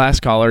 like that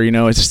last caller,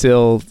 it's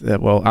still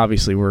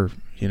obviously we're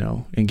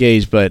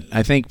engaged, but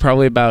I think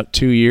probably about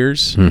 2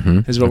 years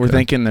is what we're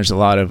thinking. There's a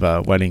lot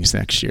of weddings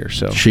next year,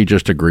 so she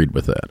just agreed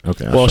with that.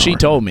 Okay. Well, she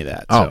told me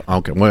that. So. Oh,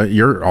 okay. Well,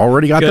 you're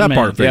already got that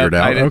part figured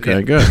out.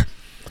 Okay, good.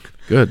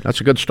 Good.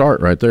 That's a good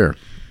start right there.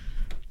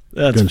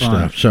 That's good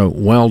stuff. So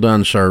well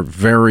done, sir.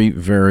 Very,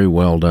 very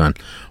well done.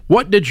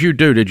 What did you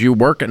do? Did you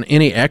work in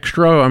any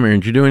extra? I mean,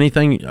 did you do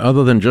anything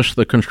other than just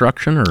the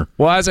construction? Or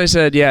well, as I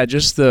said,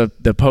 just the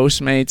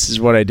Postmates is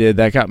what I did.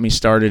 That got me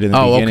started in the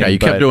beginning. Oh, okay. You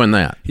kept doing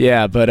that.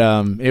 Yeah, but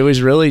it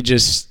was really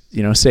just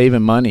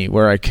saving money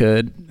where I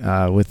could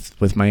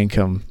with my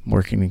income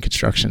working in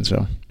construction.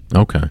 So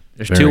okay,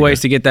 there's two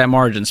ways to get that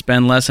margin: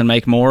 spend less and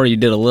make more. You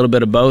did a little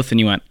bit of both, and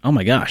you went, "Oh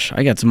my gosh,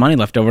 I got some money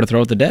left over to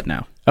throw at the debt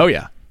now." Oh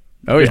yeah.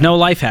 There's no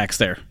life hacks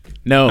there.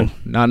 No,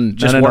 none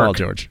at all,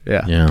 George.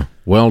 Yeah.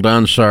 Well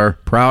done, sir.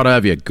 Proud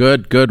of you.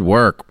 Good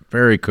work.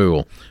 Very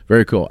cool.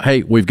 Very cool.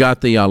 Hey, we've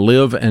got the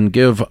Live and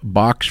Give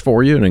box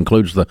for you. It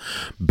includes the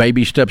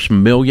Baby Steps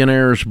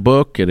Millionaires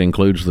book. It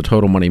includes the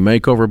Total Money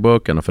Makeover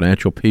book and a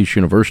Financial Peace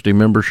University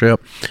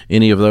membership.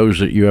 Any of those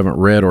that you haven't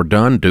read or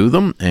done, do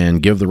them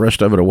and give the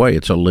rest of it away.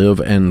 It's a Live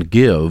and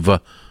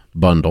Give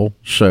bundle.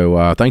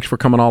 So thanks for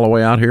coming all the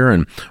way out here,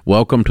 and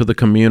welcome to the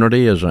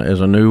community as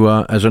a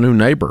new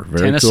neighbor.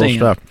 Very cool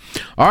stuff.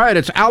 All right,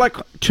 it's Alec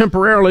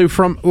temporarily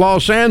from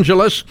Los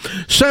Angeles.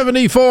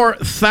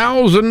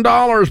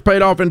 $74,000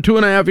 paid off in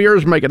 2.5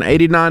 years, making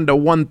 89 to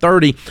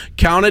 130.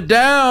 Count it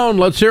down.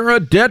 Let's hear a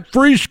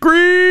debt-free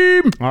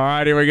scream. All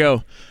right, here we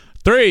go.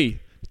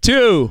 3,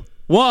 2,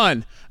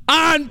 1.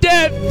 I'm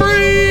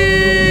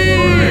debt-free.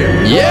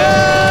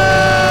 Yeah.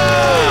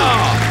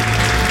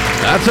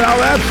 That's how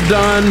that's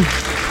done.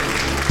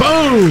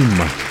 Boom.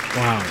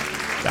 Wow.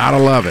 Gotta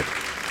love it.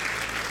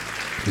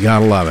 You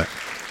gotta love it.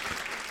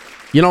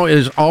 It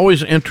is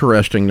always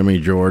interesting to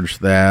me, George,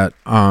 that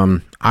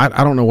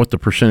I don't know what the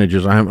percentage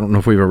is. I don't know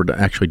if we've ever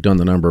actually done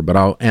the number, but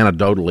I'll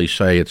anecdotally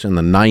say it's in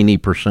the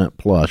 90%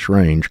 plus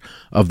range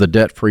of the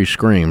debt-free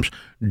screams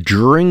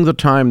during the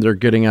time they're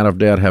getting out of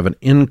debt have an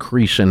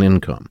increase in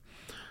income.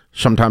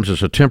 Sometimes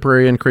it's a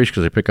temporary increase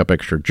because they pick up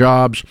extra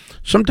jobs.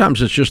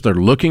 Sometimes it's just they're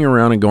looking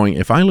around and going,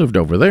 if I lived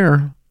over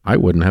there, I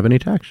wouldn't have any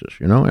taxes.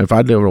 If I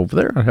lived over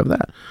there, I'd have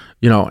that.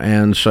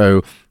 And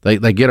so they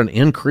get an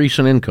increase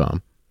in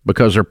income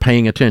because they're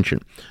paying attention.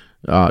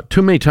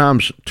 Too many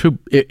times,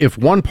 if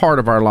one part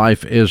of our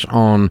life is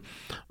on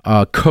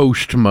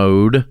coast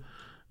mode,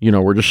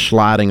 we're just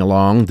sliding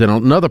along, then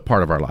another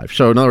part of our life.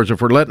 So in other words, if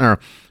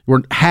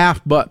we're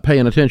half butt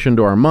paying attention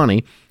to our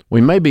money,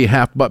 we may be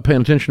half butt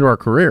paying attention to our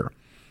career.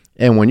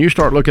 And when you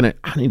start looking at,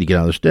 I need to get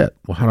out of this debt.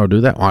 Well, how do I do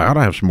that? Well, I ought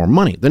to have some more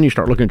money. Then you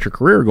start looking at your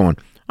career going,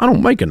 I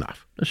don't make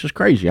enough. This is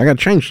crazy. I got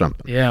to change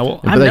something. Yeah, well,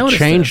 they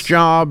change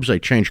jobs. They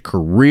change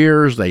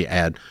careers. They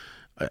add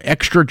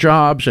extra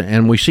jobs.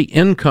 And we see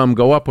income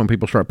go up when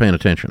people start paying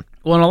attention.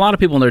 Well, and a lot of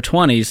people in their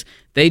 20s,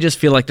 they just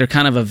feel like they're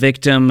kind of a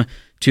victim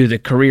to the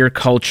career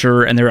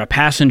culture, and they're a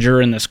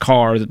passenger in this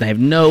car that they have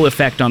no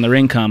effect on their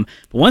income.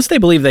 But once they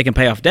believe they can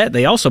pay off debt,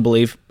 they also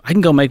believe, I can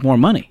go make more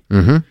money.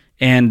 Mm-hmm.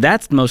 And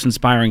that's the most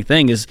inspiring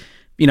thing is,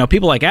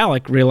 people like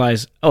Alec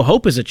realize,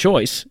 hope is a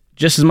choice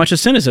just as much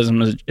as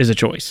cynicism is a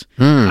choice.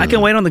 I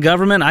can wait on the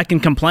government. I can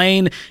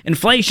complain.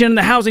 Inflation,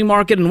 the housing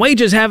market, and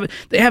wages haven't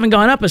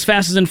gone up as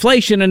fast as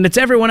inflation, and it's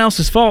everyone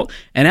else's fault.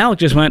 And Alec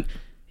just went,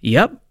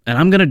 yep, and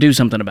I'm going to do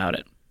something about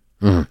it.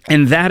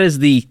 And that is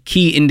the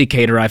key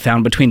indicator I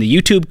found between the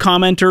YouTube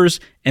commenters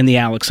and the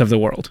Alecs of the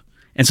world.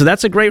 And so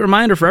that's a great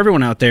reminder for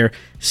everyone out there.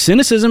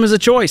 Cynicism is a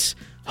choice.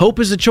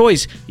 Hope is a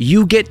choice.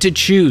 You get to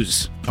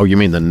choose. Oh, you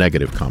mean the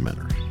negative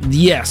commenters?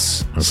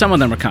 Yes. Okay. Some of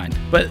them are kind.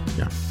 But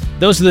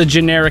those are the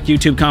generic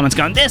YouTube comments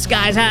going, this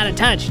guy's out of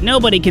touch.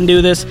 Nobody can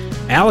do this.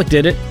 Alec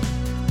did it.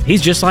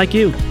 He's just like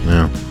you.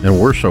 Yeah. And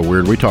we're so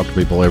weird. We talk to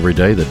people every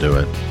day that do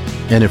it.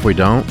 And if we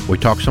don't, we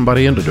talk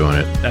somebody into doing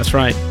it. That's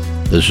right.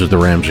 This is The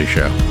Ramsey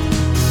Show.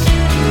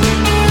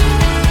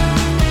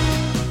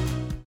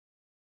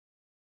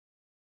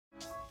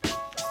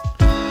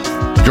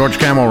 George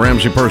Camel,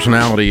 Ramsey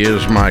Personality,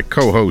 is my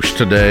co-host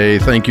today.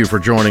 Thank you for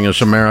joining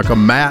us, America.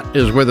 Matt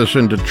is with us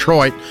in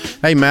Detroit.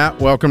 Hey, Matt,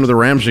 welcome to The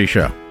Ramsey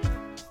Show.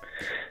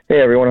 Hey,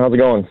 everyone. How's it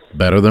going?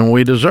 Better than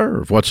we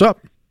deserve. What's up?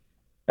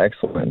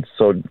 Excellent.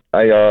 So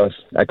I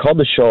called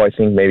the show, I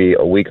think, maybe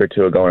a week or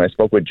two ago, and I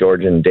spoke with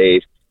George and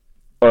Jade,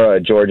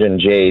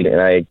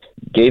 and I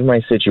gave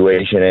my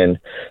situation, and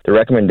the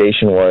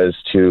recommendation was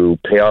to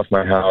pay off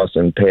my house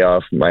and pay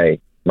off my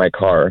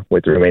car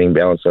with the remaining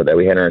balance that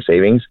we had in our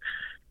savings.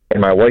 And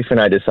my wife and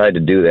I decided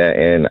to do that.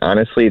 And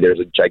honestly, there's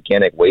a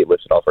gigantic weight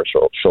lifted off our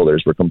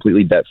shoulders. We're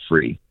completely debt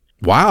free.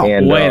 Wow.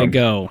 And, way to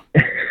go.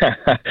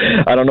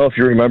 I don't know if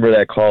you remember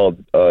that call,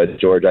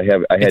 George. I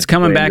had it's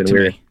coming back to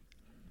me.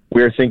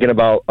 we were thinking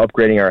about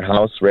upgrading our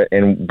house,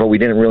 but we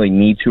didn't really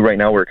need to right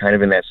now. We're kind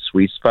of in that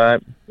sweet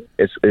spot.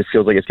 It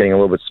feels like it's getting a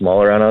little bit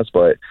smaller on us,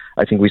 but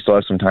I think we still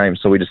have some time.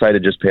 So we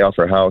decided to just pay off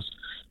our house,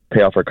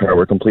 pay off our car.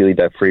 We're completely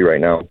debt free right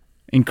now.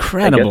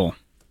 Incredible.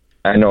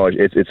 I know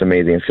it's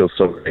amazing. It feels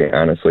so great,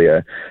 honestly.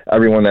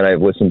 Everyone that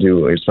I've listened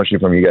to, especially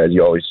from you guys,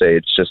 you always say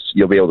it's just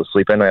you'll be able to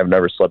sleep at night. I've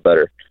never slept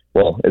better.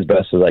 Well, as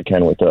best as I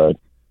can with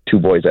 2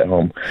 boys at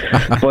home.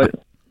 But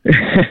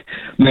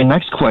my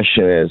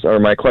question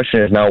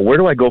is now, where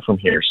do I go from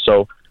here?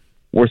 So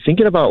we're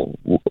thinking about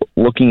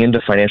looking into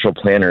financial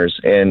planners,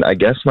 and I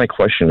guess my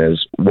question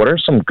is, what are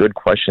some good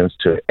questions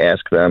to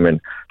ask them,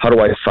 and how do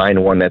I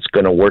find one that's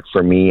going to work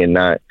for me and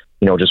not,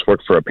 just work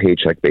for a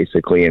paycheck,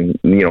 basically, and,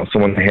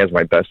 someone that has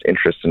my best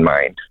interest in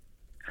mind?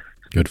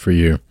 Good for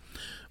you.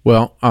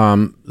 Well,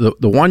 the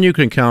one you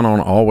can count on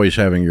always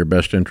having your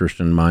best interest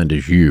in mind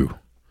is you.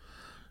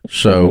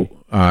 So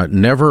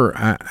never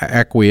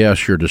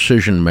acquiesce your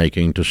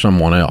decision-making to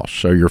someone else.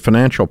 So your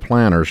financial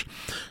planners,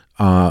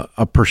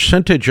 a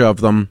percentage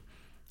of them,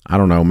 I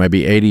don't know,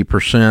 maybe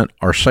 80%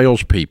 are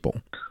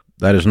salespeople.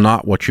 That is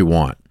not what you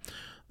want.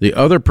 The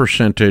other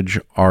percentage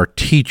are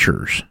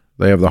teachers.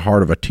 They have the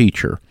heart of a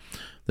teacher.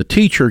 The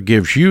teacher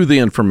gives you the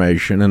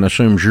information and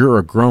assumes you're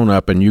a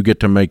grown-up and you get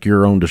to make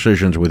your own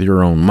decisions with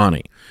your own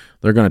money.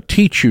 They're going to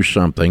teach you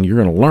something.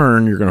 You're going to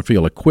learn. You're going to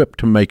feel equipped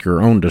to make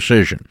your own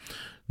decision.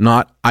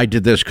 Not, I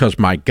did this because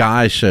my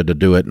guy said to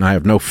do it and I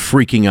have no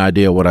freaking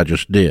idea what I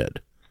just did,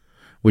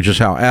 which is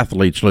how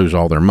athletes lose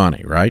all their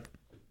money, right?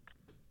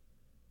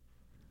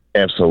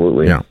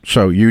 Absolutely. Yeah.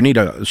 So you need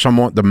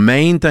someone. The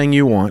main thing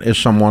you want is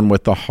someone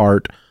with the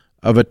heart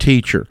of a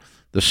teacher.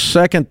 The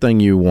second thing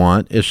you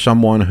want is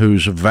someone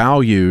whose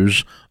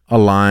values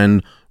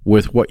align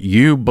with what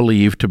you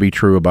believe to be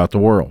true about the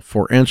world.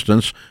 For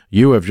instance,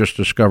 you have just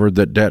discovered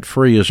that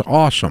debt-free is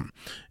awesome.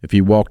 If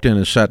you walked in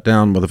and sat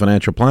down with a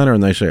financial planner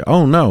and they say,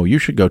 oh, no, you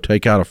should go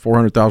take out a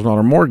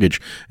 $400,000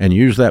 mortgage and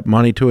use that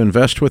money to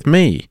invest with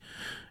me.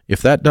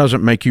 If that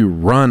doesn't make you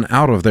run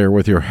out of there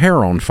with your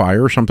hair on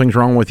fire, something's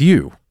wrong with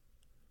you.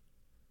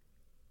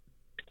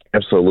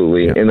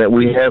 Absolutely. Yeah. And that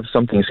we have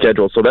something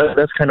scheduled. So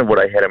that's kind of what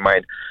I had in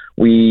mind.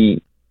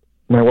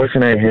 My wife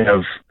and I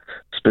have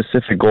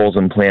specific goals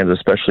and plans,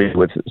 especially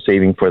with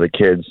saving for the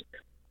kids.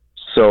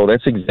 So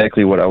that's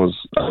exactly what I was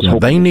hoping.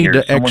 They need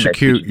to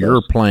execute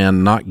your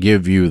plan, not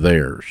give you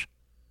theirs.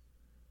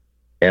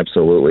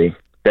 Absolutely.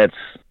 That's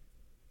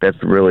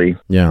really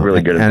good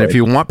advice. And if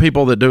you want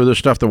people that do this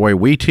stuff the way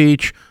we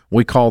teach,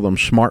 we call them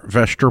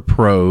SmartVestor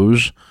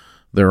Pros.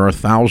 There are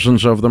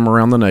thousands of them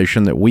around the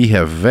nation that we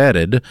have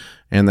vetted,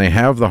 and they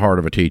have the heart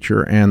of a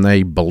teacher, and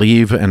they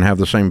believe and have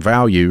the same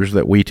values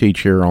that we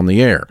teach here on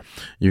the air.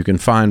 You can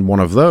find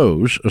one of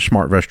those, a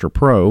SmartVestor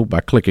Pro,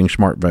 by clicking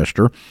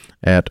SmartVestor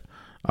at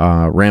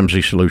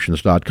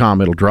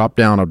RamseySolutions.com. It'll drop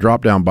down a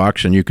drop-down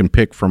box, and you can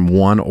pick from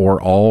one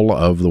or all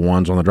of the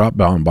ones on the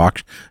drop-down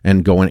box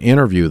and go and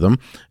interview them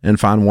and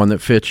find one that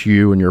fits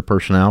you and your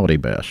personality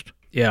best.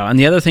 Yeah, and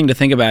the other thing to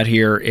think about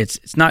here,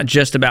 it's not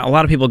just about, a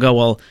lot of people go,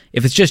 well,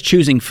 if it's just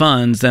choosing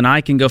funds, then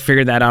I can go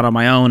figure that out on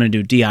my own and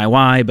do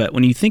DIY. But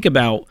when you think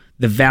about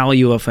the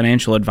value of a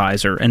financial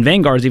advisor, and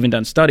Vanguard's even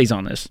done studies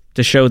on this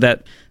to show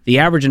that the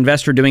average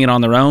investor doing it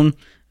on their own,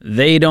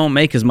 they don't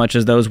make as much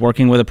as those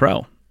working with a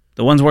pro.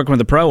 The ones working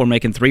with a pro are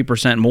making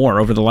 3% more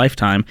over the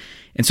lifetime.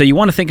 And so you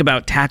want to think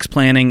about tax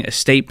planning,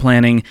 estate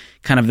planning,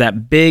 kind of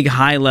that big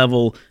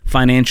high-level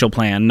financial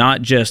plan,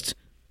 not just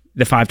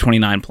the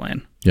 529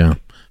 plan. Yeah.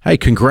 Hey,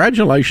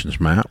 congratulations,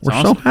 Matt. We're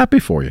awesome. So happy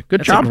for you.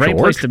 Good job, George. That's a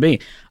great place to be.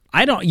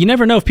 You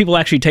never know if people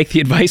actually take the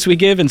advice we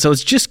give, and so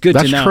it's just good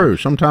to know. That's true.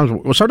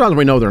 Sometimes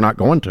we know they're not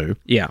going to.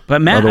 Yeah,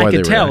 but Matt, I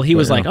could tell he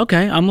was like,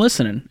 okay, I'm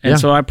listening. And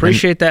so I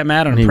appreciate that,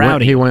 Matt, and I'm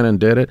proud of you. He went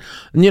and did it.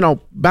 And,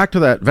 back to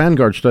that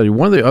Vanguard study,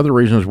 one of the other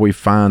reasons we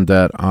find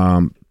that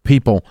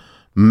people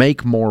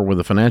make more with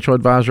a financial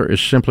advisor is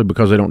simply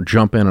because they don't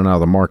jump in and out of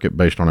the market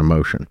based on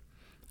emotion.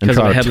 And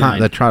try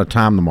to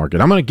time the market.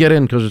 I'm going to get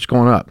in because it's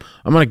going up.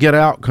 I'm going to get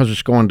out because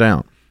it's going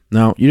down.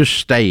 No, you just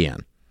stay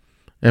in.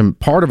 And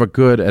part of a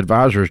good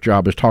advisor's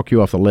job is talk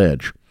you off the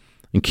ledge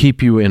and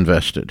keep you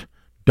invested.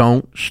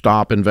 Don't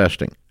stop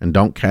investing and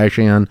don't cash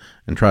in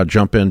and try to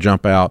jump in,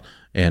 jump out,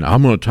 and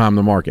I'm going to time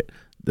the market.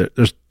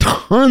 There's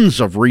tons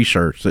of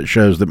research that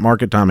shows that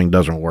market timing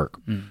doesn't work.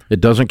 It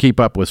doesn't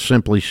keep up with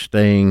simply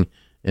staying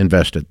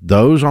invested.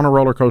 Those on a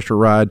roller coaster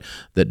ride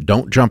that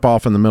don't jump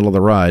off in the middle of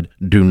the ride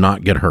do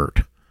not get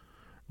hurt.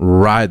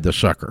 Ride the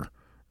sucker.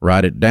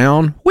 Ride it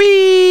down,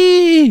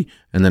 whee,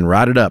 and then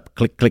ride it up.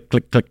 Click, click,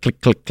 click, click, click,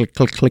 click, click,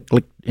 click, click,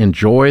 click.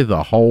 Enjoy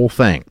the whole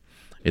thing.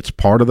 It's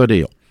part of the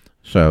deal.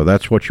 So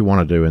that's what you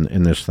want to do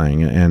in this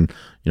thing. And,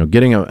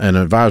 getting an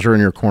advisor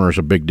in your corner is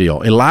a big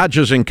deal.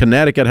 Elijah's in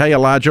Connecticut. Hey,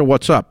 Elijah,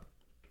 what's up?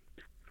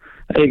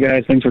 Hey,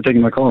 guys. Thanks for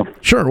taking my call.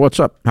 Sure. What's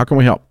up? How can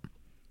we help?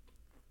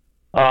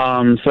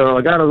 So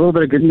I got a little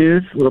bit of good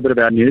news, a little bit of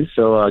bad news.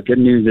 So good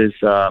news is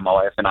my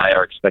wife and I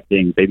are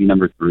expecting baby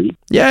number 3.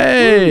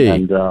 Yay!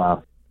 And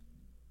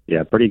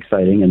pretty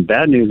exciting. And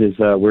bad news is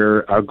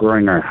we're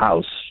outgrowing our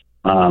house.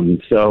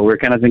 So we're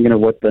kind of thinking of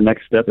what the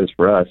next step is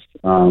for us.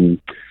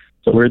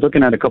 So we're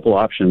looking at a couple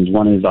options.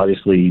 One is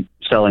obviously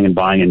selling and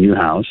buying a new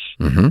house.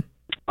 Mm-hmm.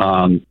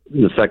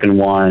 The second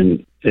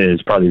one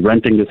is probably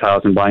renting this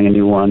house and buying a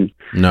new one.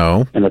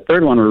 No. And the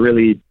third one we're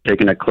really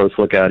taking a close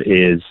look at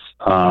is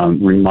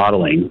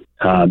remodeling.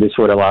 This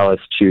would allow us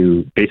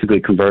to basically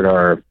convert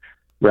our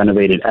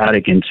renovated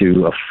attic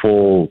into a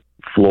full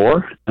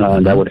floor.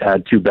 That would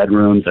add 2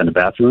 bedrooms and a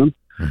bathroom.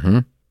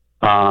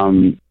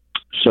 Mm-hmm.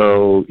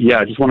 So, yeah,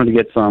 I just wanted to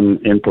get some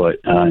input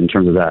in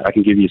terms of that. I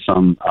can give you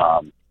some,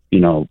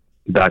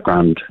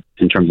 background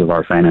in terms of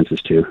our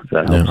finances, too, if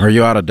that helps. Are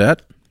you out of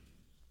debt?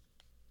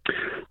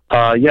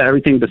 Yeah,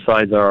 everything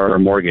besides our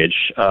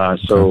mortgage.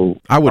 So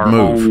I would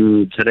move.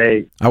 Home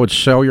today. I would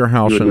sell your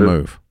house and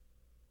move.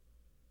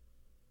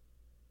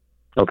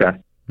 Okay. All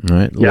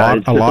right. Yeah,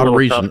 a lot of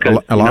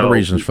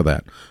reasons for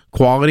that.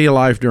 Quality of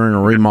life during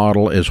a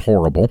remodel is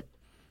horrible.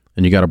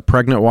 And you got a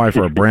pregnant wife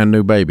or a brand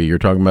new baby you're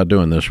talking about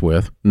doing this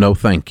with. No,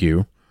 thank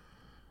you.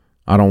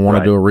 I don't want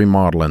to do a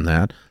remodel in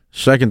that.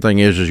 Second thing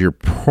is you're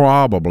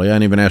probably, I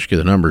didn't even ask you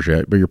the numbers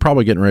yet, but you're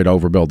probably getting ready to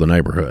overbuild the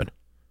neighborhood.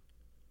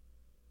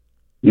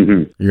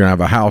 Mm-hmm. You're going to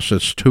have a house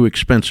that's too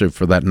expensive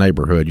for that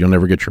neighborhood. You'll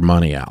never get your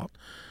money out.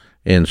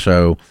 And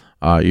so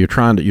you're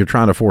trying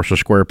to force a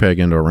square peg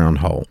into a round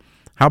hole.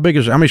 How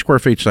many square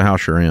feet's the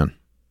house you're in?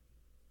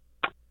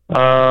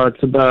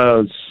 It's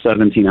about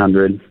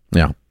 1,700.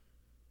 Yeah.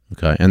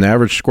 Okay. And the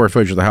average square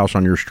footage of the house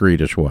on your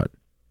street is what?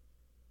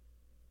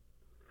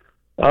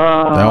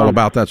 All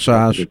about that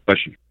size? That's a good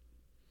question.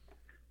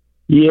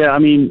 Yeah, I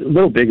mean, a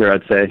little bigger,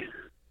 I'd say.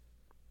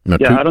 No,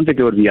 I don't think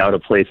it would be out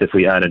of place if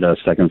we added a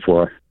second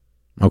floor.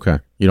 Okay.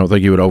 You don't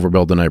think you would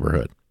overbuild the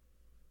neighborhood?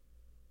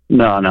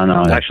 No.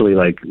 Actually,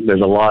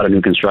 there's a lot of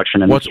new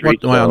construction in the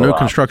street. New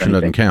construction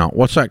doesn't count.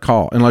 What's that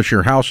called? Unless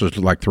your house is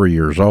 3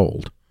 years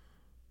old.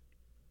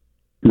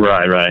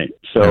 Right.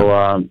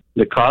 So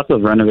the cost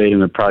of renovating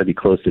would probably be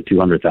close to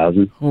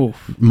 $200,000.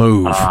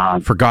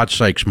 Move. For God's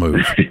sakes,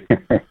 move.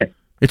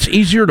 It's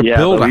easier to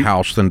build a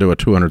house than do a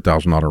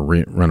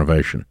 $200,000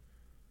 renovation.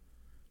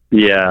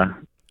 Yeah.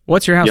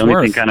 What's your house worth? The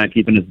only thing kind of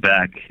keeping us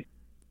back.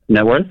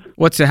 Net worth?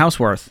 What's the house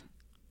worth?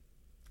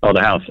 Oh, the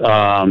house.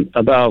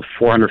 About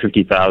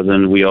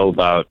 $450,000. We owe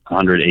about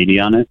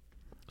 $180 on it.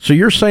 So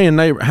you're saying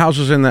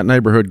houses in that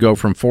neighborhood go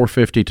from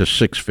 $450 to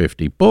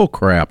 $650? Bull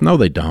crap. No,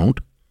 they don't.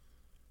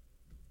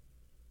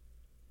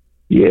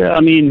 Yeah,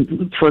 I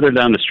mean, further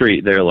down the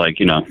street, they're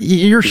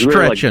You're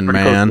stretching,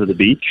 man. Close to the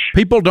beach.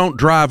 People don't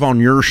drive on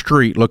your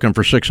street looking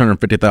for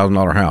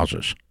 $650,000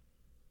 houses.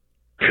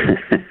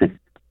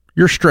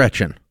 You're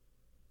stretching.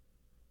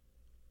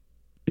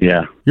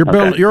 Yeah. You're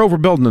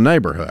overbuilding the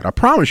neighborhood. I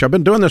promise you, I've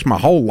been doing this my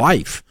whole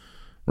life.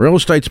 Real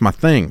estate's my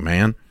thing,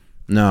 man.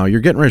 No, you're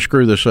getting ready to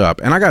screw this up.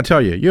 And I got to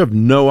tell you, you have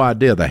no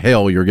idea the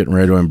hell you're getting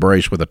ready to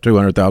embrace with a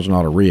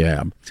 $200,000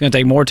 rehab. It's going to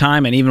take more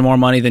time and even more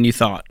money than you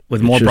thought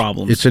with more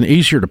problems. It's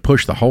easier to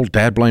push the whole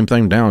dad blame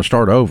thing down and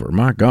start over.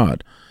 My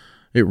God.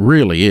 It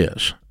really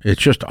is.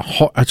 It's just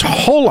it's a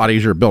whole lot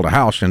easier to build a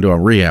house than do a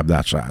rehab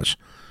that size.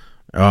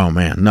 Oh,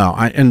 man. No.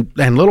 And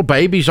little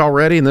babies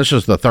already, and this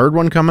is the third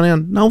one coming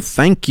in? No,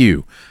 thank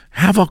you.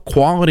 Have a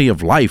quality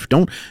of life.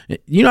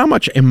 You know how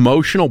much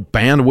emotional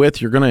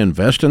bandwidth you're going to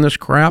invest in this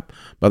crap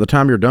by the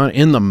time you're done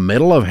in the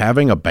middle of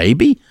having a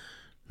baby?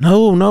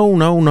 No.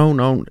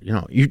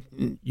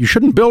 You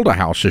shouldn't build a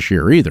house this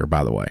year either,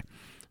 by the way.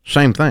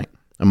 Same thing.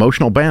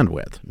 Emotional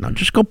bandwidth. Now,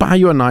 just go buy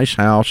you a nice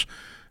house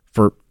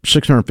for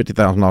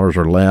 $650,000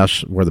 or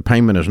less where the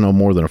payment is no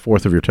more than a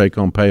fourth of your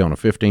take-home pay on a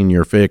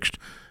 15-year fixed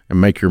and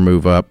make your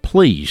move up.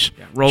 Please.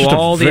 Yeah, roll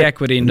all the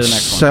equity into the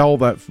next one. Sell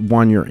that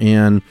one you're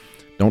in.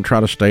 Don't try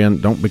to stay in.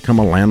 Don't become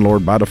a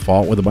landlord by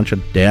default with a bunch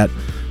of debt.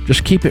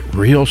 Just keep it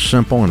real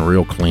simple and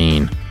real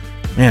clean.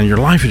 Man, your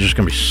life is just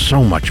going to be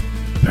so much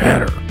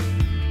better.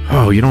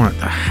 Oh, you don't have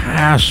the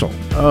hassle.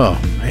 Oh,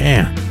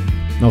 man.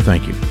 No,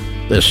 thank you.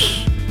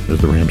 This is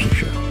The Ramsey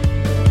Show.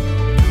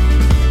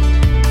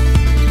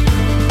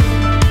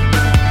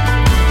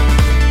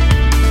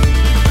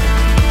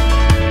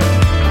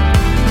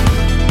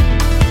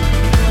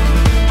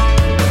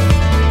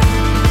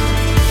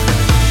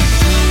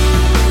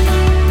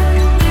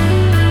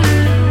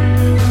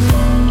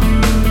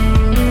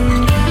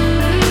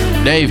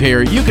 Dave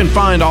here. You can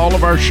find all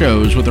of our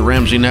shows with the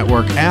Ramsey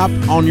Network app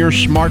on your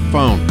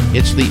smartphone.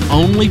 It's the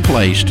only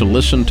place to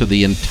listen to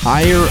the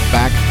entire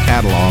back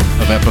catalog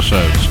of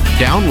episodes.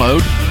 Download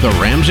the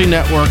Ramsey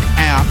Network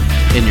app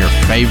in your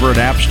favorite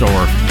app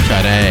store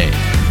today.